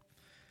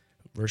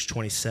 Verse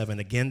 27,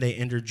 again they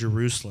entered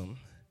Jerusalem.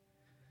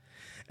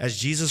 As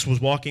Jesus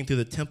was walking through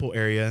the temple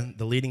area,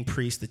 the leading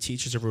priests, the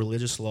teachers of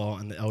religious law,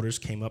 and the elders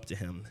came up to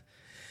him.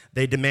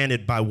 They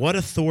demanded, by what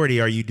authority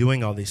are you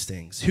doing all these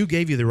things? Who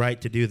gave you the right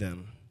to do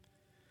them?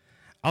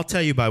 I'll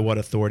tell you by what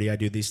authority I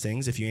do these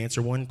things if you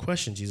answer one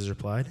question, Jesus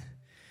replied.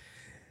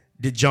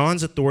 Did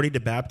John's authority to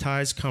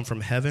baptize come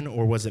from heaven,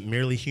 or was it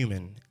merely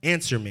human?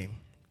 Answer me.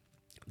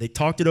 They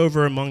talked it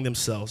over among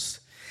themselves.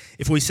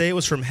 If we say it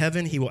was from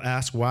heaven, he will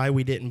ask why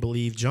we didn't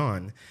believe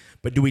John.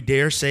 But do we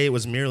dare say it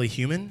was merely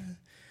human?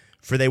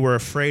 For they were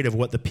afraid of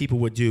what the people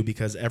would do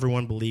because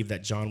everyone believed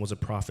that John was a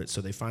prophet.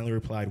 So they finally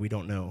replied, we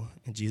don't know.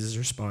 And Jesus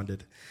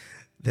responded,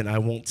 then I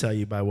won't tell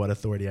you by what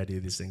authority I do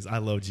these things. I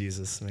love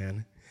Jesus,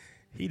 man.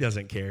 He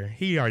doesn't care.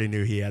 He already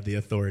knew he had the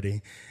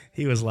authority.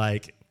 He was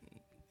like,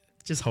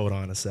 just hold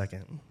on a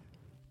second.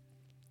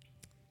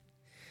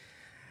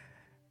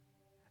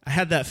 I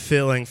had that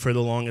feeling for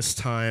the longest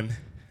time,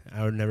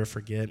 I would never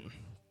forget,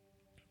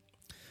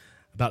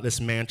 about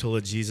this mantle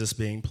of Jesus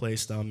being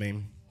placed on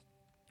me.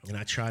 And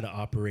I try to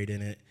operate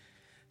in it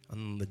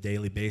on the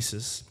daily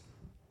basis.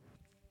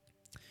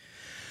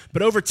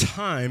 But over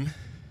time,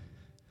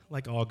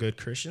 like all good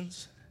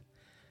Christians,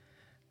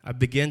 I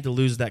began to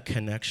lose that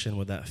connection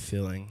with that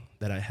feeling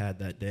that I had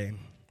that day.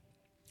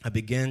 I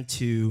began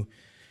to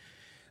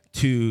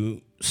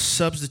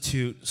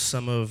substitute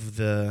some of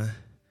the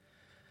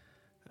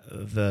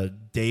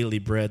daily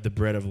bread, the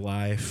bread of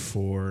life,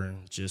 for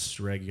just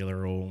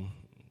regular old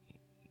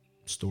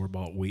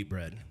store-bought wheat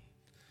bread.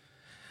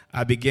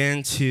 I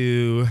began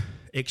to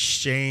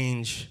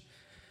exchange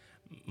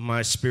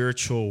my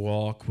spiritual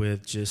walk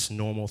with just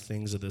normal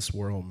things of this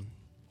world.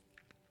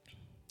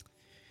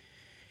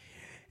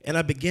 And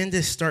I began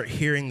to start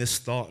hearing this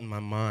thought in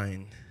my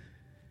mind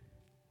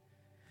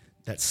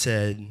that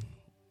said,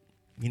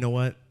 you know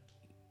what?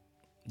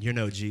 You're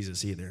no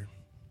Jesus either.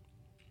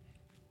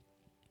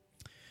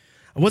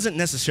 I wasn't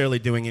necessarily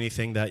doing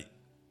anything that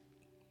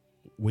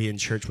we in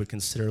church would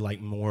consider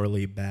like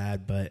morally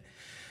bad, but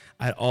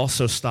I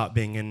also stopped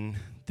being in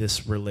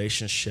this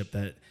relationship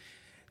that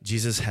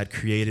Jesus had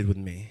created with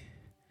me.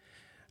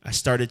 I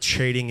started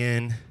trading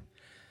in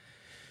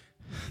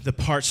the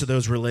parts of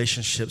those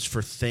relationships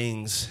for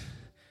things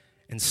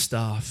and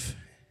stuff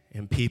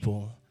and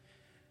people,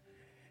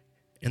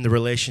 and the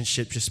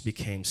relationship just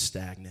became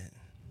stagnant.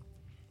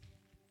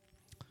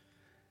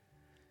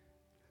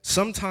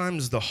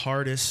 Sometimes the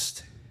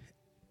hardest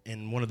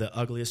and one of the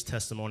ugliest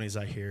testimonies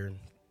I hear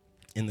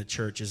in the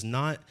church is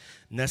not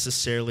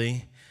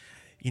necessarily,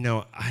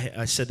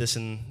 I said this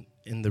in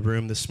the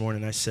room this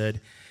morning. I said,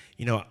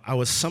 I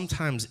was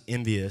sometimes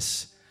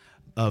envious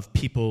of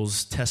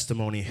people's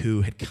testimony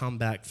who had come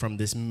back from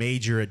this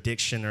major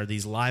addiction or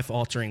these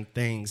life-altering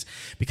things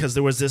because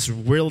there was this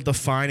real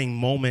defining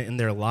moment in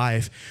their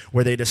life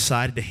where they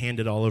decided to hand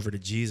it all over to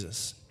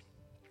Jesus.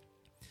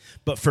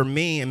 But for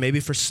me, and maybe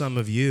for some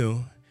of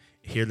you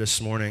here this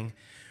morning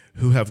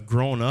who have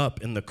grown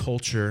up in the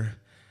culture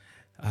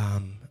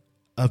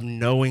of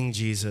knowing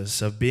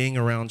Jesus, of being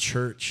around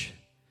church,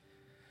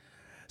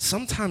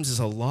 sometimes it's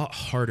a lot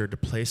harder to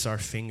place our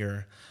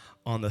finger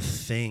on the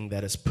thing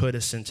that has put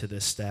us into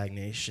this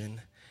stagnation.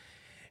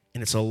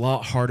 And it's a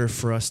lot harder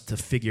for us to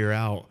figure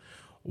out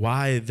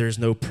why there's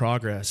no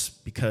progress,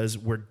 because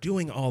we're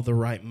doing all the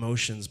right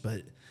motions,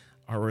 but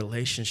our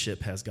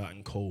relationship has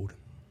gotten cold.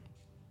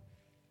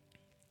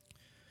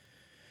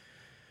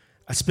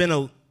 I spent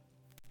a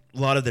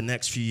lot of the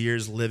next few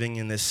years living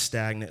in this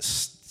stagnant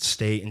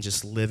state and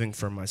just living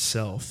for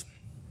myself.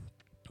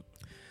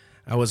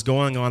 I was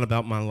going on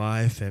about my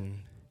life,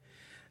 and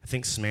I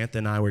think Samantha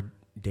and I were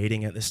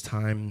dating at this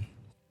time,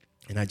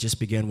 and I just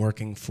began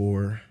working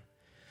for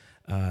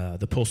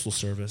the Postal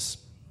Service,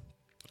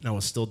 and I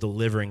was still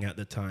delivering at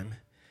the time.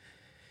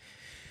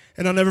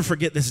 And I'll never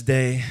forget this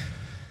day.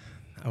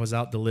 I was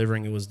out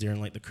delivering. It was during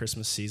like the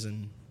Christmas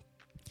season,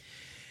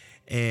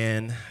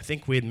 and I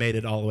think we had made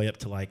it all the way up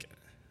to I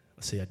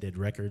did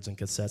records and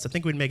cassettes. I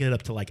think we'd make it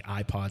up to like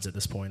iPods at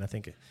this point. I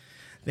think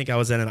I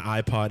was at an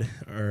iPod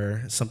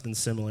or something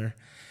similar.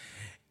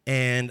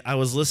 And I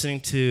was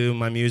listening to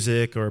my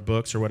music or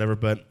books or whatever,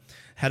 but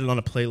had it on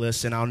a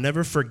playlist. And I'll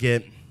never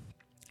forget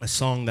a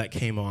song that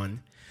came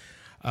on.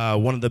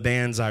 One of the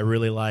bands I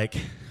really like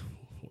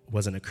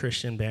wasn't a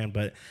Christian band,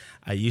 but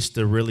I used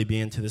to really be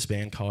into this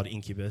band called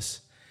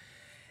Incubus.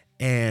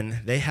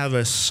 And they have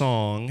a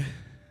song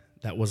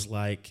that was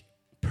like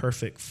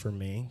perfect for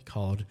me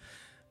called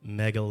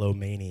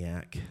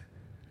Megalomaniac.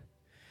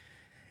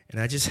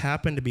 And I just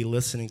happened to be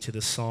listening to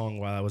the song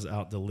while I was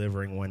out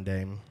delivering one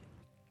day.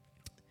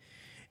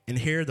 And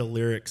hear the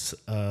lyrics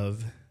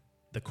of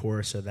the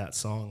chorus of that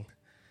song.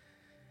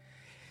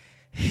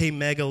 Hey,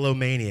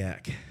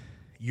 megalomaniac,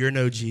 you're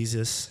no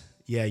Jesus.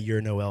 Yeah,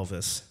 you're no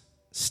Elvis.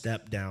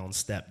 Step down,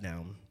 step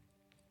down.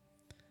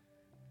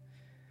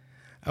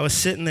 I was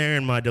sitting there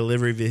in my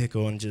delivery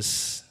vehicle, and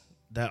just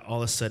that all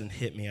of a sudden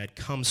hit me. I'd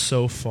come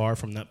so far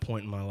from that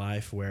point in my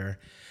life where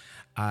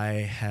I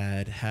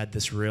had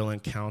this real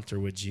encounter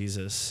with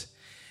Jesus,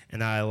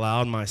 and I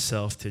allowed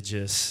myself to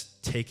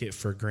just take it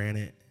for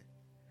granted.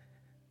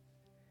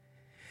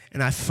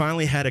 And I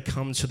finally had to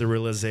come to the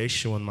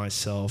realization with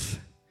myself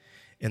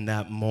in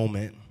that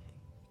moment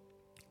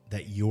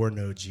that you're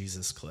no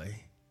Jesus,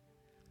 Clay,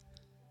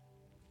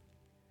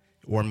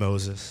 or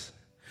Moses,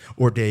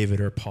 or David,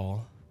 or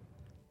Paul.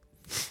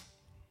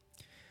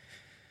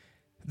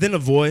 Then a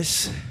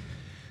voice,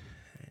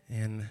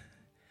 and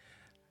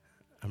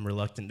I'm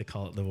reluctant to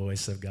call it the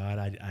voice of God.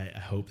 I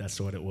hope that's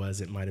what it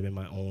was. It might have been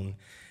my own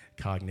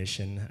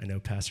cognition. I know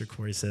Pastor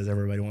Corey says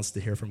everybody wants to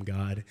hear from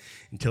God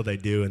until they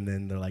do, and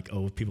then they're like,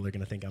 oh, people are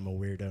going to think I'm a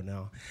weirdo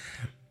now.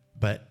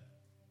 But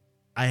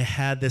I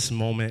had this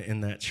moment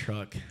in that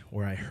truck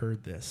where I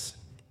heard this.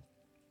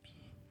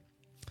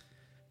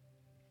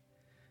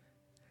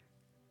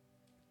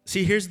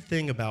 See, here's the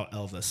thing about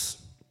Elvis.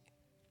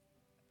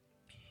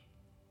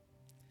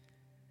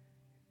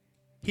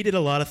 He did a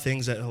lot of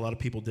things that a lot of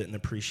people didn't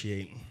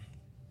appreciate,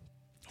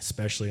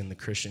 especially in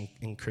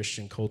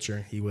Christian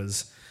culture. He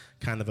was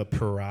kind of a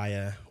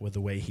pariah with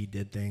the way he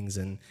did things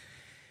and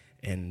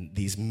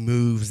these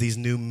moves, these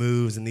new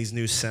moves and these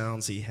new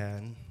sounds he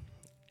had.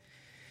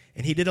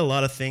 And he did a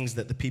lot of things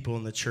that the people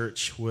in the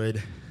church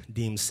would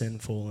deem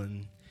sinful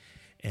and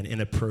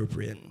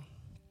inappropriate.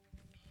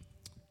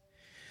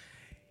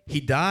 He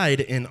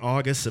died in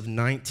August of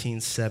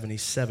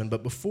 1977,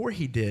 but before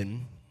he did,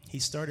 he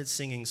started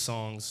singing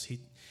songs.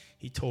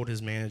 He told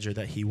his manager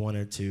that he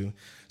wanted to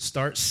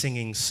start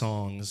singing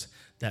songs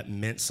that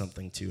meant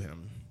something to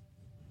him.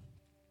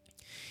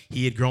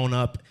 He had grown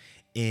up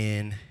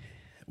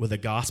with a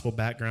gospel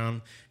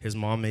background. His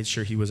mom made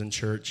sure he was in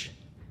church.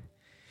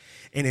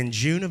 And in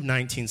June of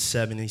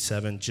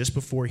 1977, just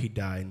before he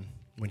died,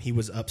 when he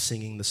was up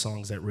singing the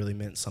songs that really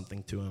meant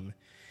something to him,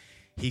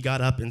 he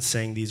got up and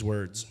sang these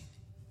words.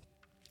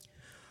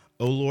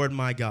 O Lord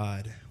my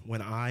God,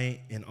 when I,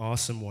 in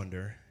awesome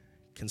wonder,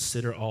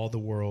 consider all the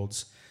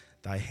worlds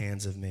thy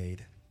hands have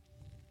made.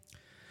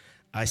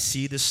 I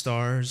see the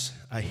stars,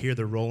 I hear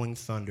the rolling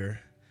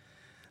thunder,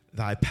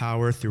 thy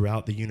power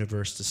throughout the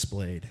universe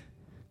displayed.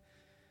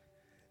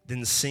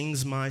 Then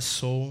sings my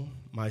soul,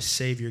 my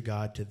Savior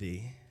God, to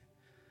thee.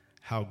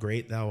 How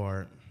great thou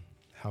art,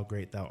 how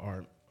great thou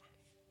art.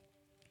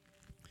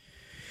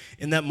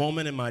 In that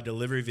moment in my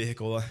delivery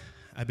vehicle,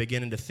 I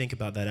began to think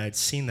about that. I had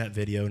seen that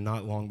video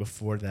not long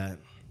before that.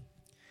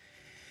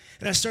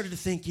 And I started to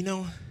think,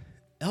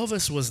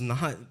 Elvis was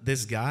not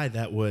this guy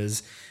that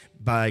was,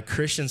 by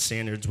Christian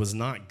standards, was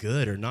not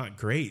good or not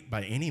great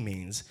by any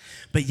means.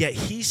 But yet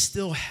he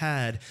still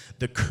had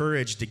the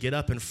courage to get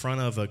up in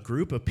front of a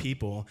group of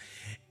people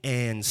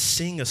and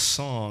sing a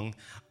song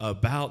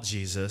about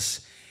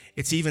Jesus.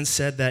 It's even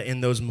said that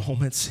in those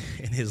moments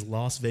in his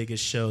Las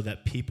Vegas show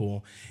that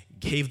people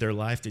gave their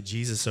life to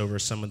Jesus over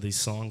some of these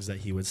songs that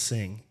he would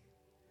sing.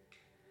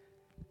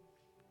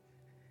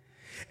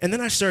 And then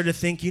I started to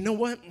think, you know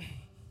what?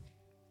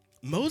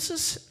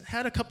 Moses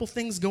had a couple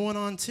things going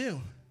on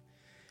too.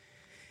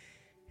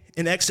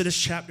 In Exodus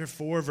chapter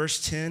 4,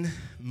 verse 10,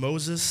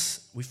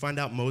 we find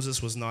out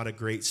Moses was not a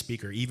great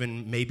speaker,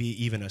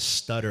 maybe even a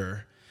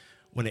stutterer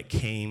when it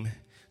came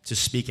to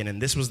speaking.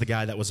 And this was the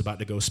guy that was about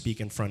to go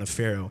speak in front of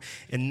Pharaoh.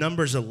 In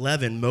Numbers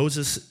 11,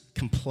 Moses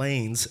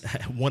complains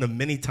one of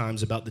many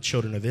times about the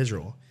children of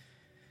Israel.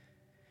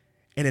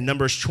 And in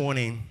Numbers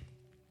 20,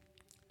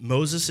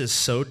 Moses is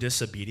so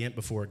disobedient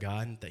before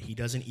God that he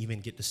doesn't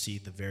even get to see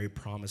the very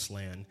promised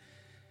land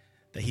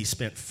that he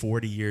spent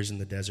 40 years in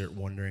the desert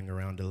wandering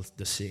around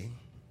to see.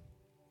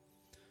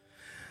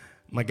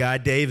 My guy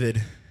David,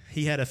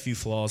 he had a few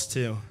flaws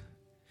too.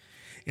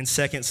 In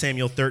 2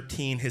 Samuel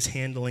 13, his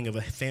handling of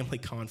a family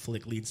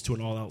conflict leads to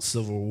an all-out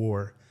civil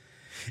war.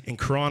 In 1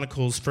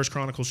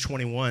 Chronicles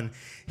 21,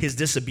 his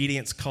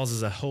disobedience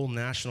causes a whole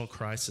national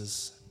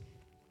crisis.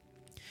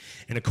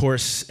 And of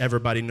course,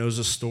 everybody knows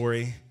the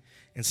story.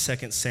 In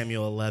 2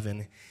 Samuel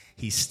 11,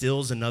 he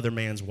steals another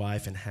man's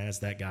wife and has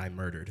that guy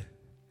murdered.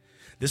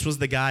 This was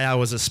the guy I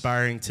was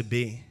aspiring to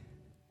be.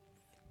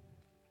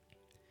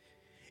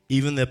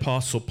 Even the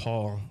Apostle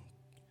Paul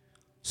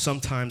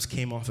sometimes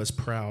came off as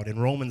proud. In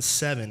Romans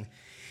 7,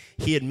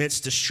 he admits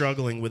to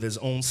struggling with his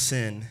own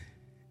sin.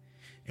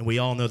 And we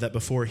all know that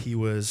before he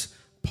was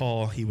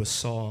Paul, he was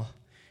Saul.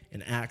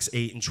 In Acts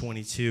 8 and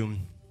 22,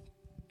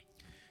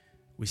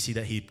 we see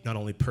that he not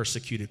only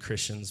persecuted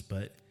Christians,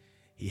 but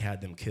he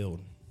had them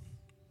killed.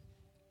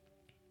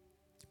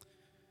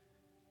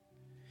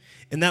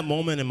 In that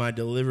moment in my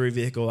delivery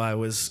vehicle, I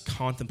was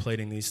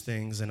contemplating these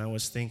things, and I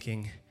was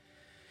thinking,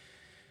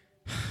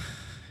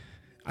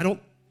 I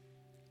don't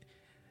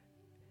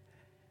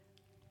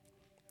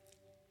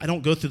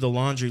go through the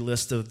laundry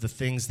list of the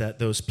things that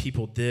those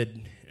people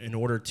did in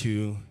order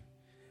to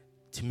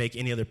make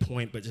any other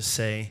point, but just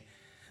say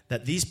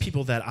that these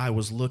people that I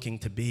was looking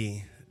to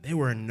be, they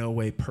were in no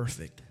way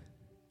perfect.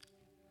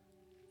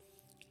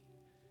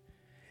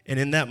 And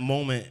in that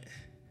moment,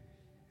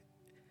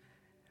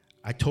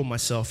 I told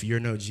myself, you're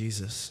no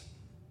Jesus.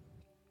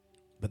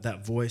 But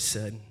that voice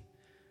said,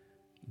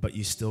 but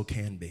you still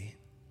can be.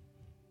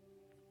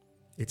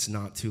 It's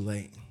not too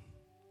late.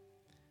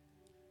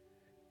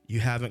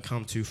 You haven't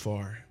come too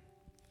far.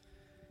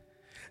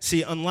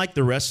 See, unlike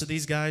the rest of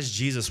these guys,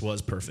 Jesus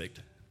was perfect.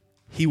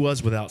 He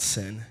was without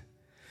sin.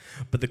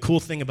 But the cool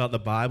thing about the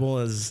Bible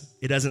is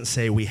it doesn't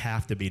say we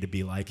have to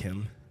be like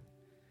him.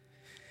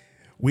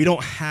 We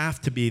don't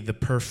have to be the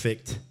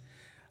perfect,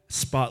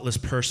 spotless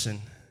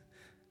person.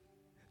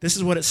 This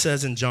is what it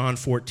says in John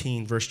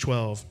 14, verse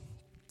 12.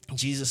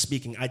 Jesus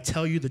speaking, I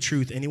tell you the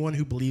truth, anyone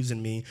who believes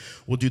in me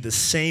will do the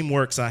same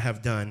works I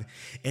have done,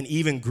 and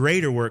even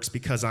greater works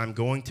because I'm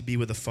going to be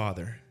with the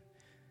Father.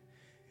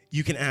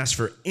 You can ask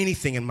for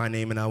anything in my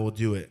name and I will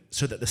do it,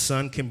 so that the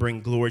Son can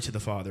bring glory to the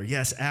Father.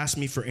 Yes, ask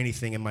me for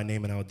anything in my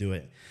name and I'll do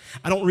it.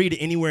 I don't read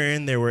anywhere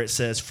in there where it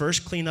says,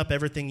 first clean up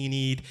everything you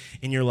need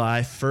in your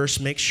life,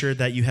 first make sure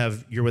that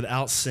you're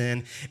without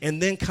sin,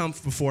 and then come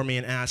before me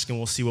and ask and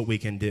we'll see what we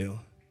can do.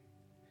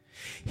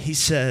 He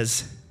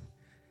says,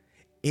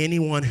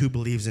 anyone who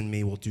believes in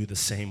me will do the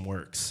same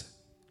works.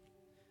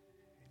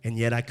 And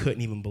yet I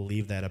couldn't even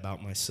believe that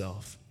about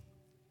myself.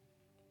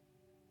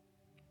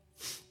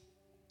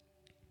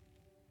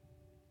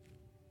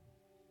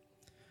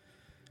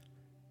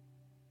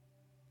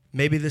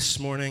 Maybe this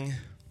morning,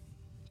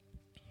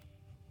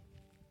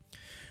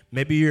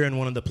 maybe you're in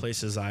one of the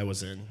places I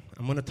was in.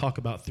 I'm going to talk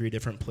about 3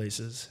 different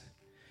places,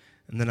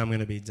 and then I'm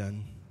going to be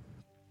done.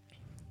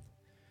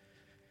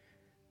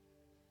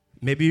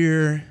 Maybe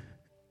you're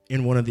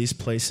in one of these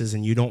places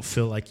and you don't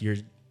feel like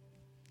you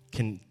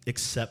can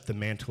accept the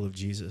mantle of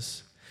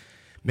Jesus.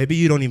 Maybe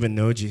you don't even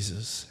know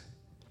Jesus.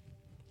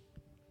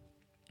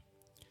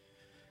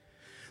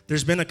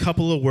 There's been a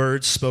couple of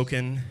words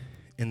spoken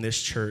in this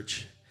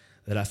church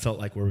that I felt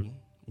like were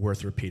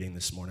worth repeating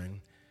this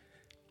morning.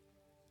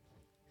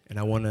 And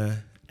I want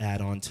to add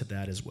on to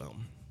that as well.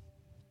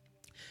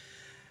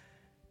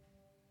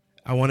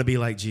 I want to be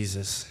like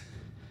Jesus.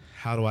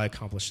 How do I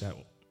accomplish that?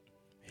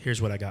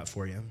 Here's what I got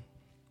for you.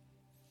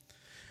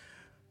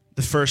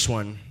 The first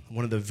one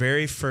of the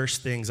very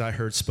first things I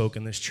heard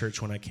spoken in this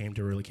church when I came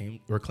to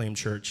Reclaim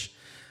Church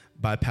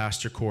by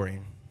Pastor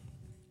Corey.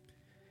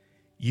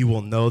 You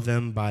will know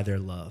them by their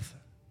love.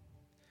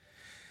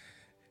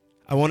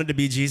 I wanted to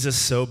be Jesus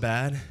so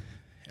bad,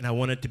 and I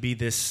wanted to be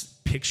this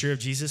picture of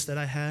Jesus that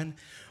I had,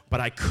 but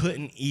I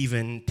couldn't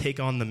even take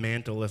on the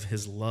mantle of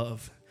his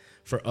love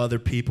for other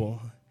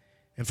people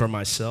and for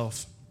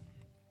myself.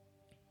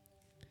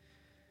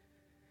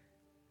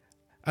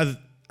 I've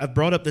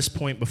brought up this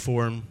point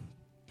before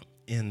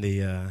in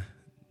the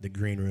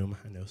green room.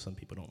 I know some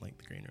people don't like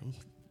the green room.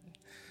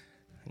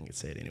 I can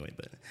say it anyway,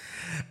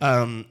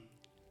 but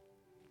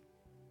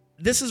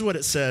this is what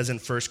it says in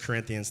 1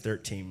 Corinthians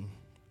 13.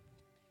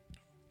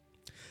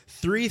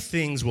 3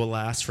 things will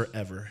last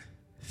forever: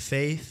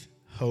 faith,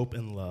 hope,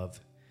 and love.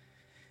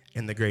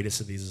 And the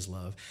greatest of these is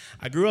love.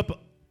 I grew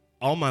up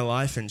all my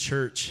life in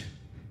church,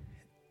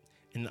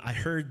 and I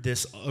heard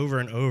this over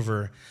and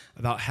over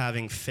about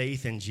having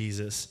faith in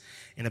Jesus,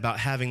 and about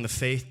having the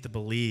faith to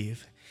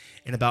believe,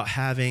 and about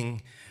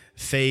having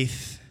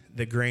faith,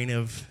 the grain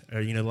of,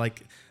 or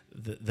like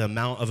the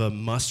amount of a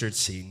mustard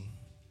seed.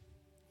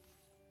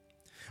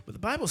 But the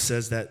Bible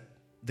says that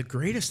the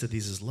greatest of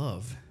these is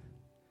love.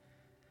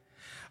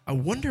 I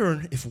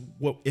wonder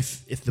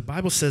if the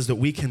Bible says that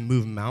we can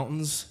move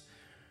mountains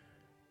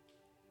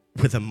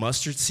with a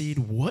mustard seed,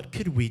 what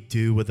could we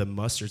do with a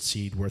mustard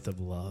seed worth of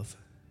love?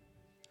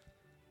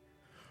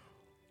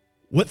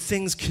 What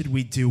things could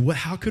we do?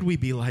 How could we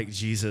be like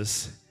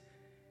Jesus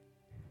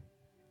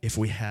if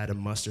we had a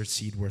mustard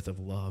seed worth of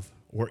love,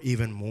 or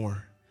even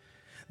more?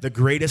 The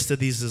greatest of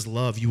these is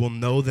love. You will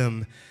know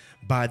them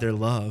by their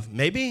love.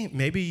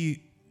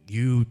 Maybe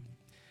you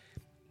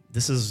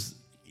this is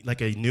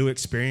like a new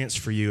experience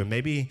for you, and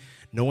maybe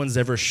no one's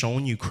ever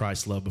shown you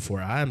Christ's love before.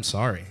 I'm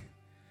sorry.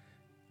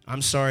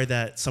 I'm sorry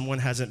that someone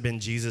hasn't been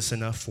Jesus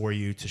enough for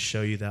you to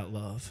show you that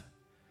love.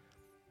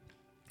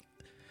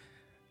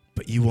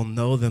 But you will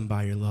know them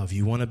by your love.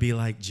 You want to be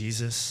like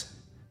Jesus?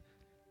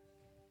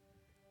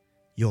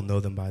 You'll know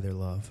them by their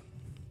love.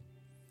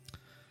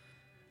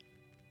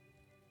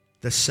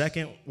 The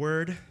second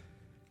word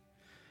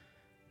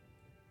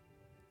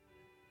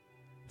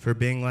for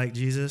being like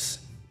Jesus,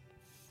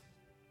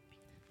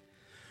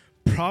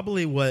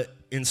 probably what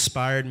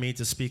inspired me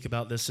to speak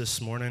about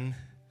this morning,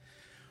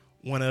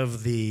 one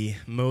of the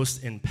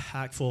most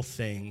impactful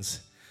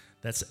things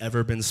that's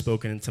ever been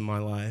spoken into my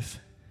life.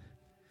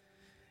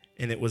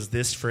 And it was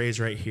this phrase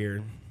right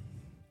here: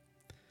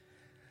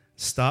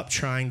 stop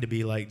trying to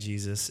be like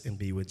Jesus and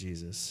be with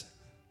Jesus.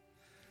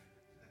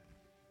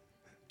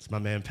 It's my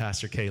man,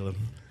 Pastor Caleb.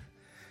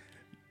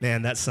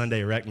 Man, that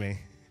Sunday wrecked me.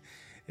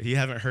 If you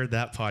haven't heard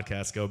that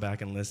podcast, go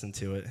back and listen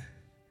to it.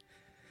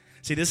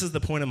 See, this is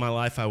the point in my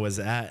life I was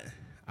at.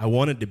 I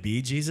wanted to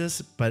be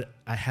Jesus, but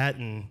I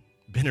hadn't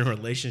been in a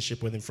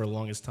relationship with him for the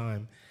longest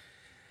time.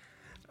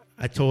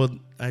 I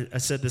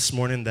said this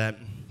morning that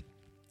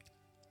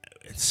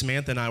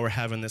Samantha and I were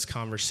having this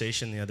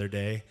conversation the other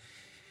day,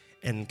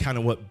 and kind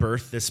of what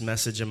birthed this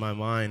message in my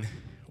mind.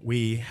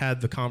 We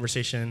had the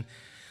conversation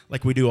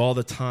like we do all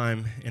the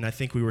time, and I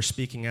think we were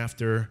speaking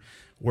after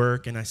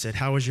work, and I said,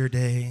 how was your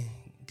day?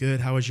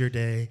 Good, how was your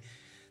day?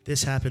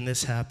 This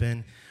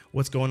happened.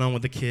 What's going on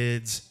with the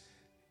kids?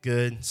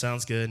 Good,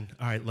 sounds good.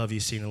 All right, love you,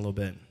 see you in a little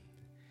bit.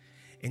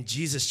 And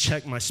Jesus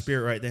checked my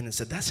spirit right then and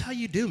said, that's how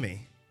you do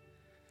me.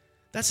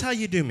 That's how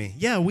you do me.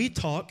 Yeah, we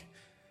talk,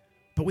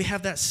 but we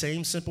have that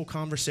same simple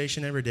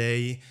conversation every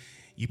day.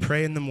 You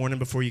pray in the morning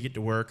before you get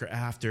to work or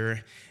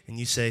after, and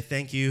you say,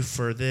 thank you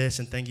for this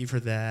and thank you for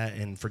that,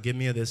 and forgive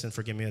me of this and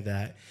forgive me of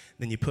that.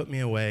 Then you put me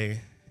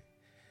away,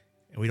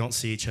 and we don't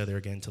see each other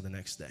again until the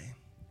next day.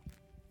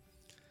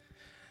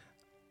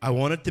 I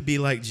wanted to be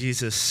like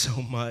Jesus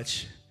so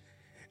much,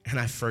 and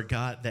I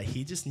forgot that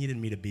he just needed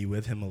me to be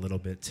with him a little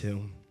bit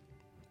too.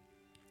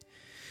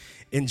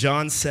 In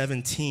John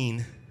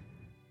 17,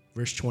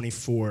 verse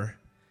 24,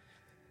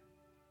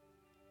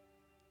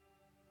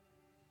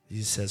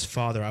 Jesus says,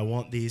 Father, I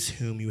want these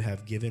whom you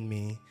have given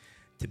me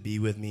to be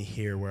with me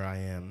here where I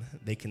am.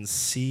 They can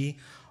see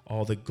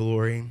all the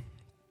glory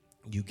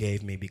you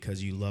gave me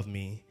because you loved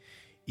me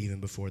even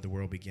before the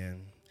world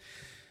began.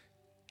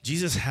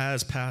 Jesus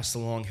has passed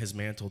along his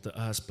mantle to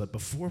us, but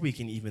before we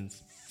can even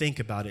think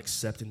about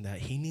accepting that,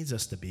 he needs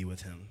us to be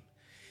with him.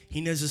 He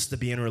needs us to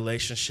be in a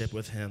relationship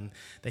with him,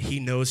 that he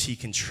knows he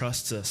can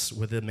trust us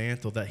with the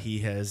mantle that he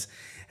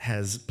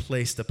has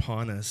placed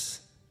upon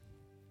us.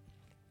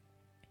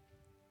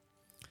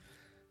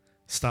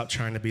 Stop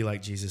trying to be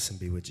like Jesus and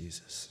be with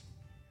Jesus.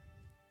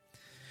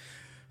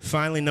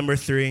 Finally, number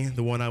 3,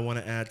 the one I want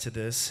to add to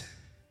this.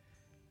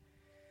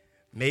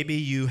 Maybe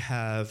you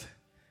have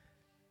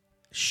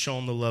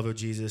shown the love of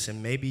Jesus,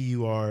 and maybe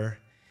you are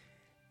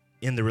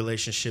in the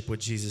relationship with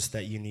Jesus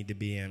that you need to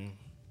be in.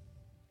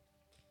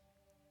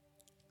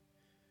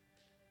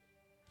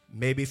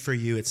 Maybe for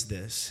you it's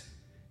this: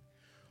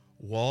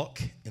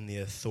 walk in the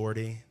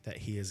authority that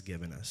he has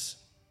given us.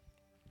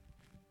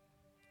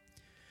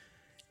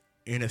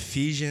 In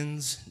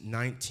Ephesians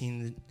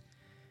 1:19,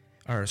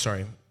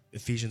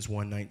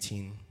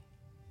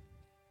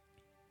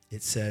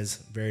 it says,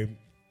 very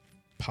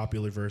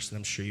popular verse that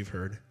I'm sure you've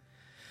heard,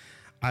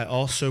 I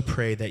also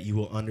pray that you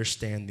will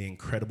understand the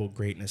incredible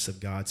greatness of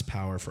God's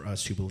power for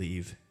us who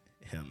believe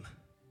him.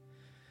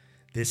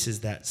 This is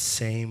that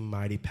same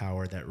mighty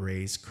power that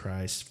raised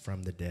Christ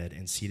from the dead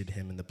and seated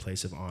him in the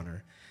place of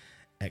honor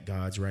at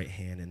God's right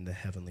hand in the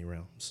heavenly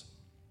realms.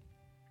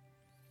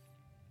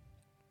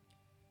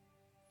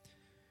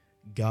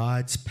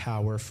 God's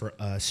power for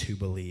us who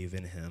believe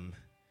in him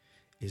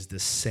is the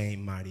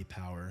same mighty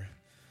power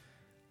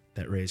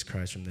that raised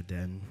Christ from the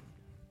dead.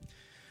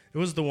 It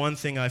was the one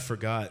thing I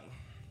forgot.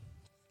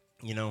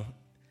 You know,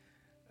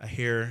 I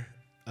hear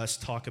us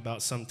talk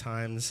about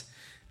sometimes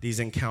these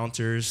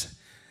encounters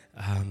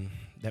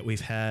that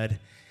we've had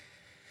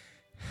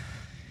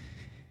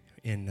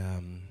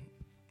in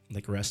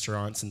like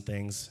restaurants and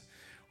things,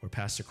 where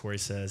Pastor Corey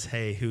says,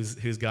 hey,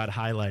 who's God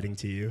highlighting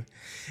to you?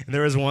 And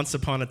there was once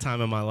upon a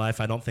time in my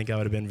life, I don't think I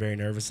would have been very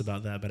nervous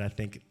about that, but I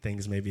think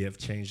things maybe have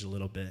changed a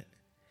little bit.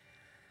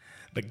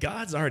 But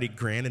God's already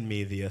granted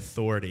me the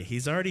authority.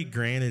 He's already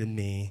granted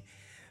me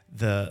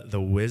the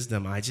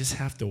wisdom. I just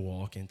have to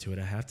walk into it.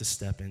 I have to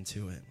step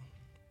into it.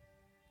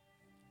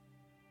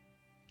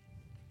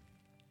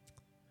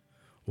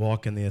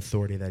 Walk in the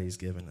authority that he's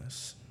given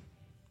us.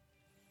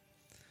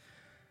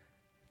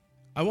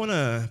 I want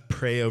to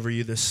pray over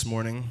you this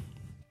morning.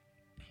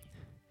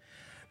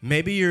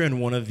 Maybe you're in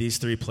one of these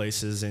three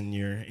places in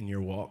your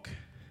walk.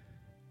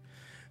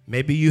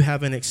 Maybe you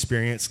haven't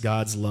experienced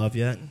God's love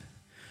yet,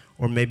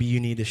 or maybe you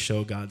need to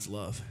show God's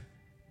love.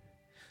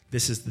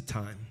 This is the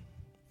time.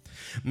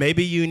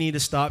 Maybe you need to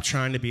stop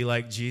trying to be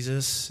like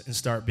Jesus and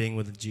start being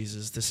with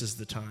Jesus. This is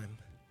the time.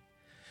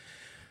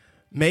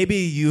 Maybe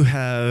you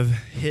have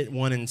hit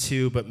 1 and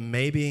 2, but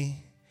maybe,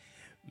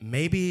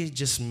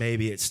 just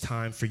maybe, it's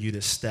time for you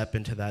to step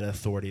into that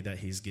authority that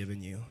he's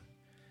given you.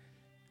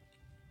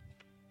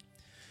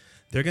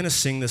 They're going to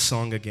sing this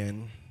song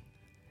again.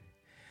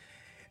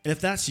 And if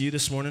that's you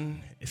this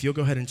morning, if you'll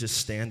go ahead and just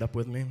stand up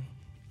with me.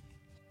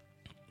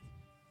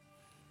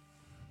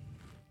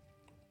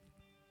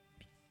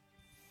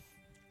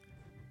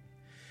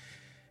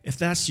 If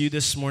that's you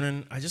this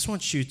morning, I just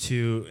want you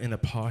to, in a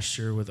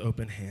posture with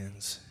open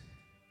hands,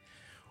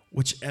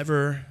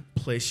 whichever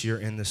place you're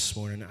in this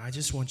morning, I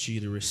just want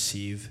you to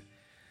receive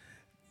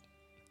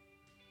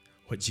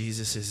what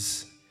Jesus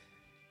is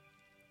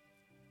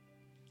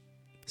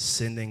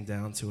sending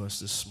down to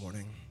us this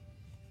morning.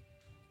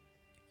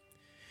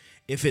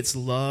 If it's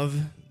love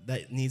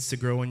that needs to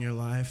grow in your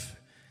life,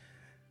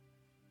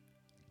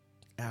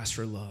 ask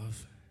for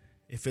love.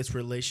 If it's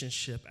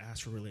relationship,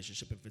 ask for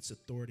relationship. If it's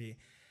authority,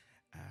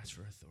 ask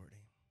for authority.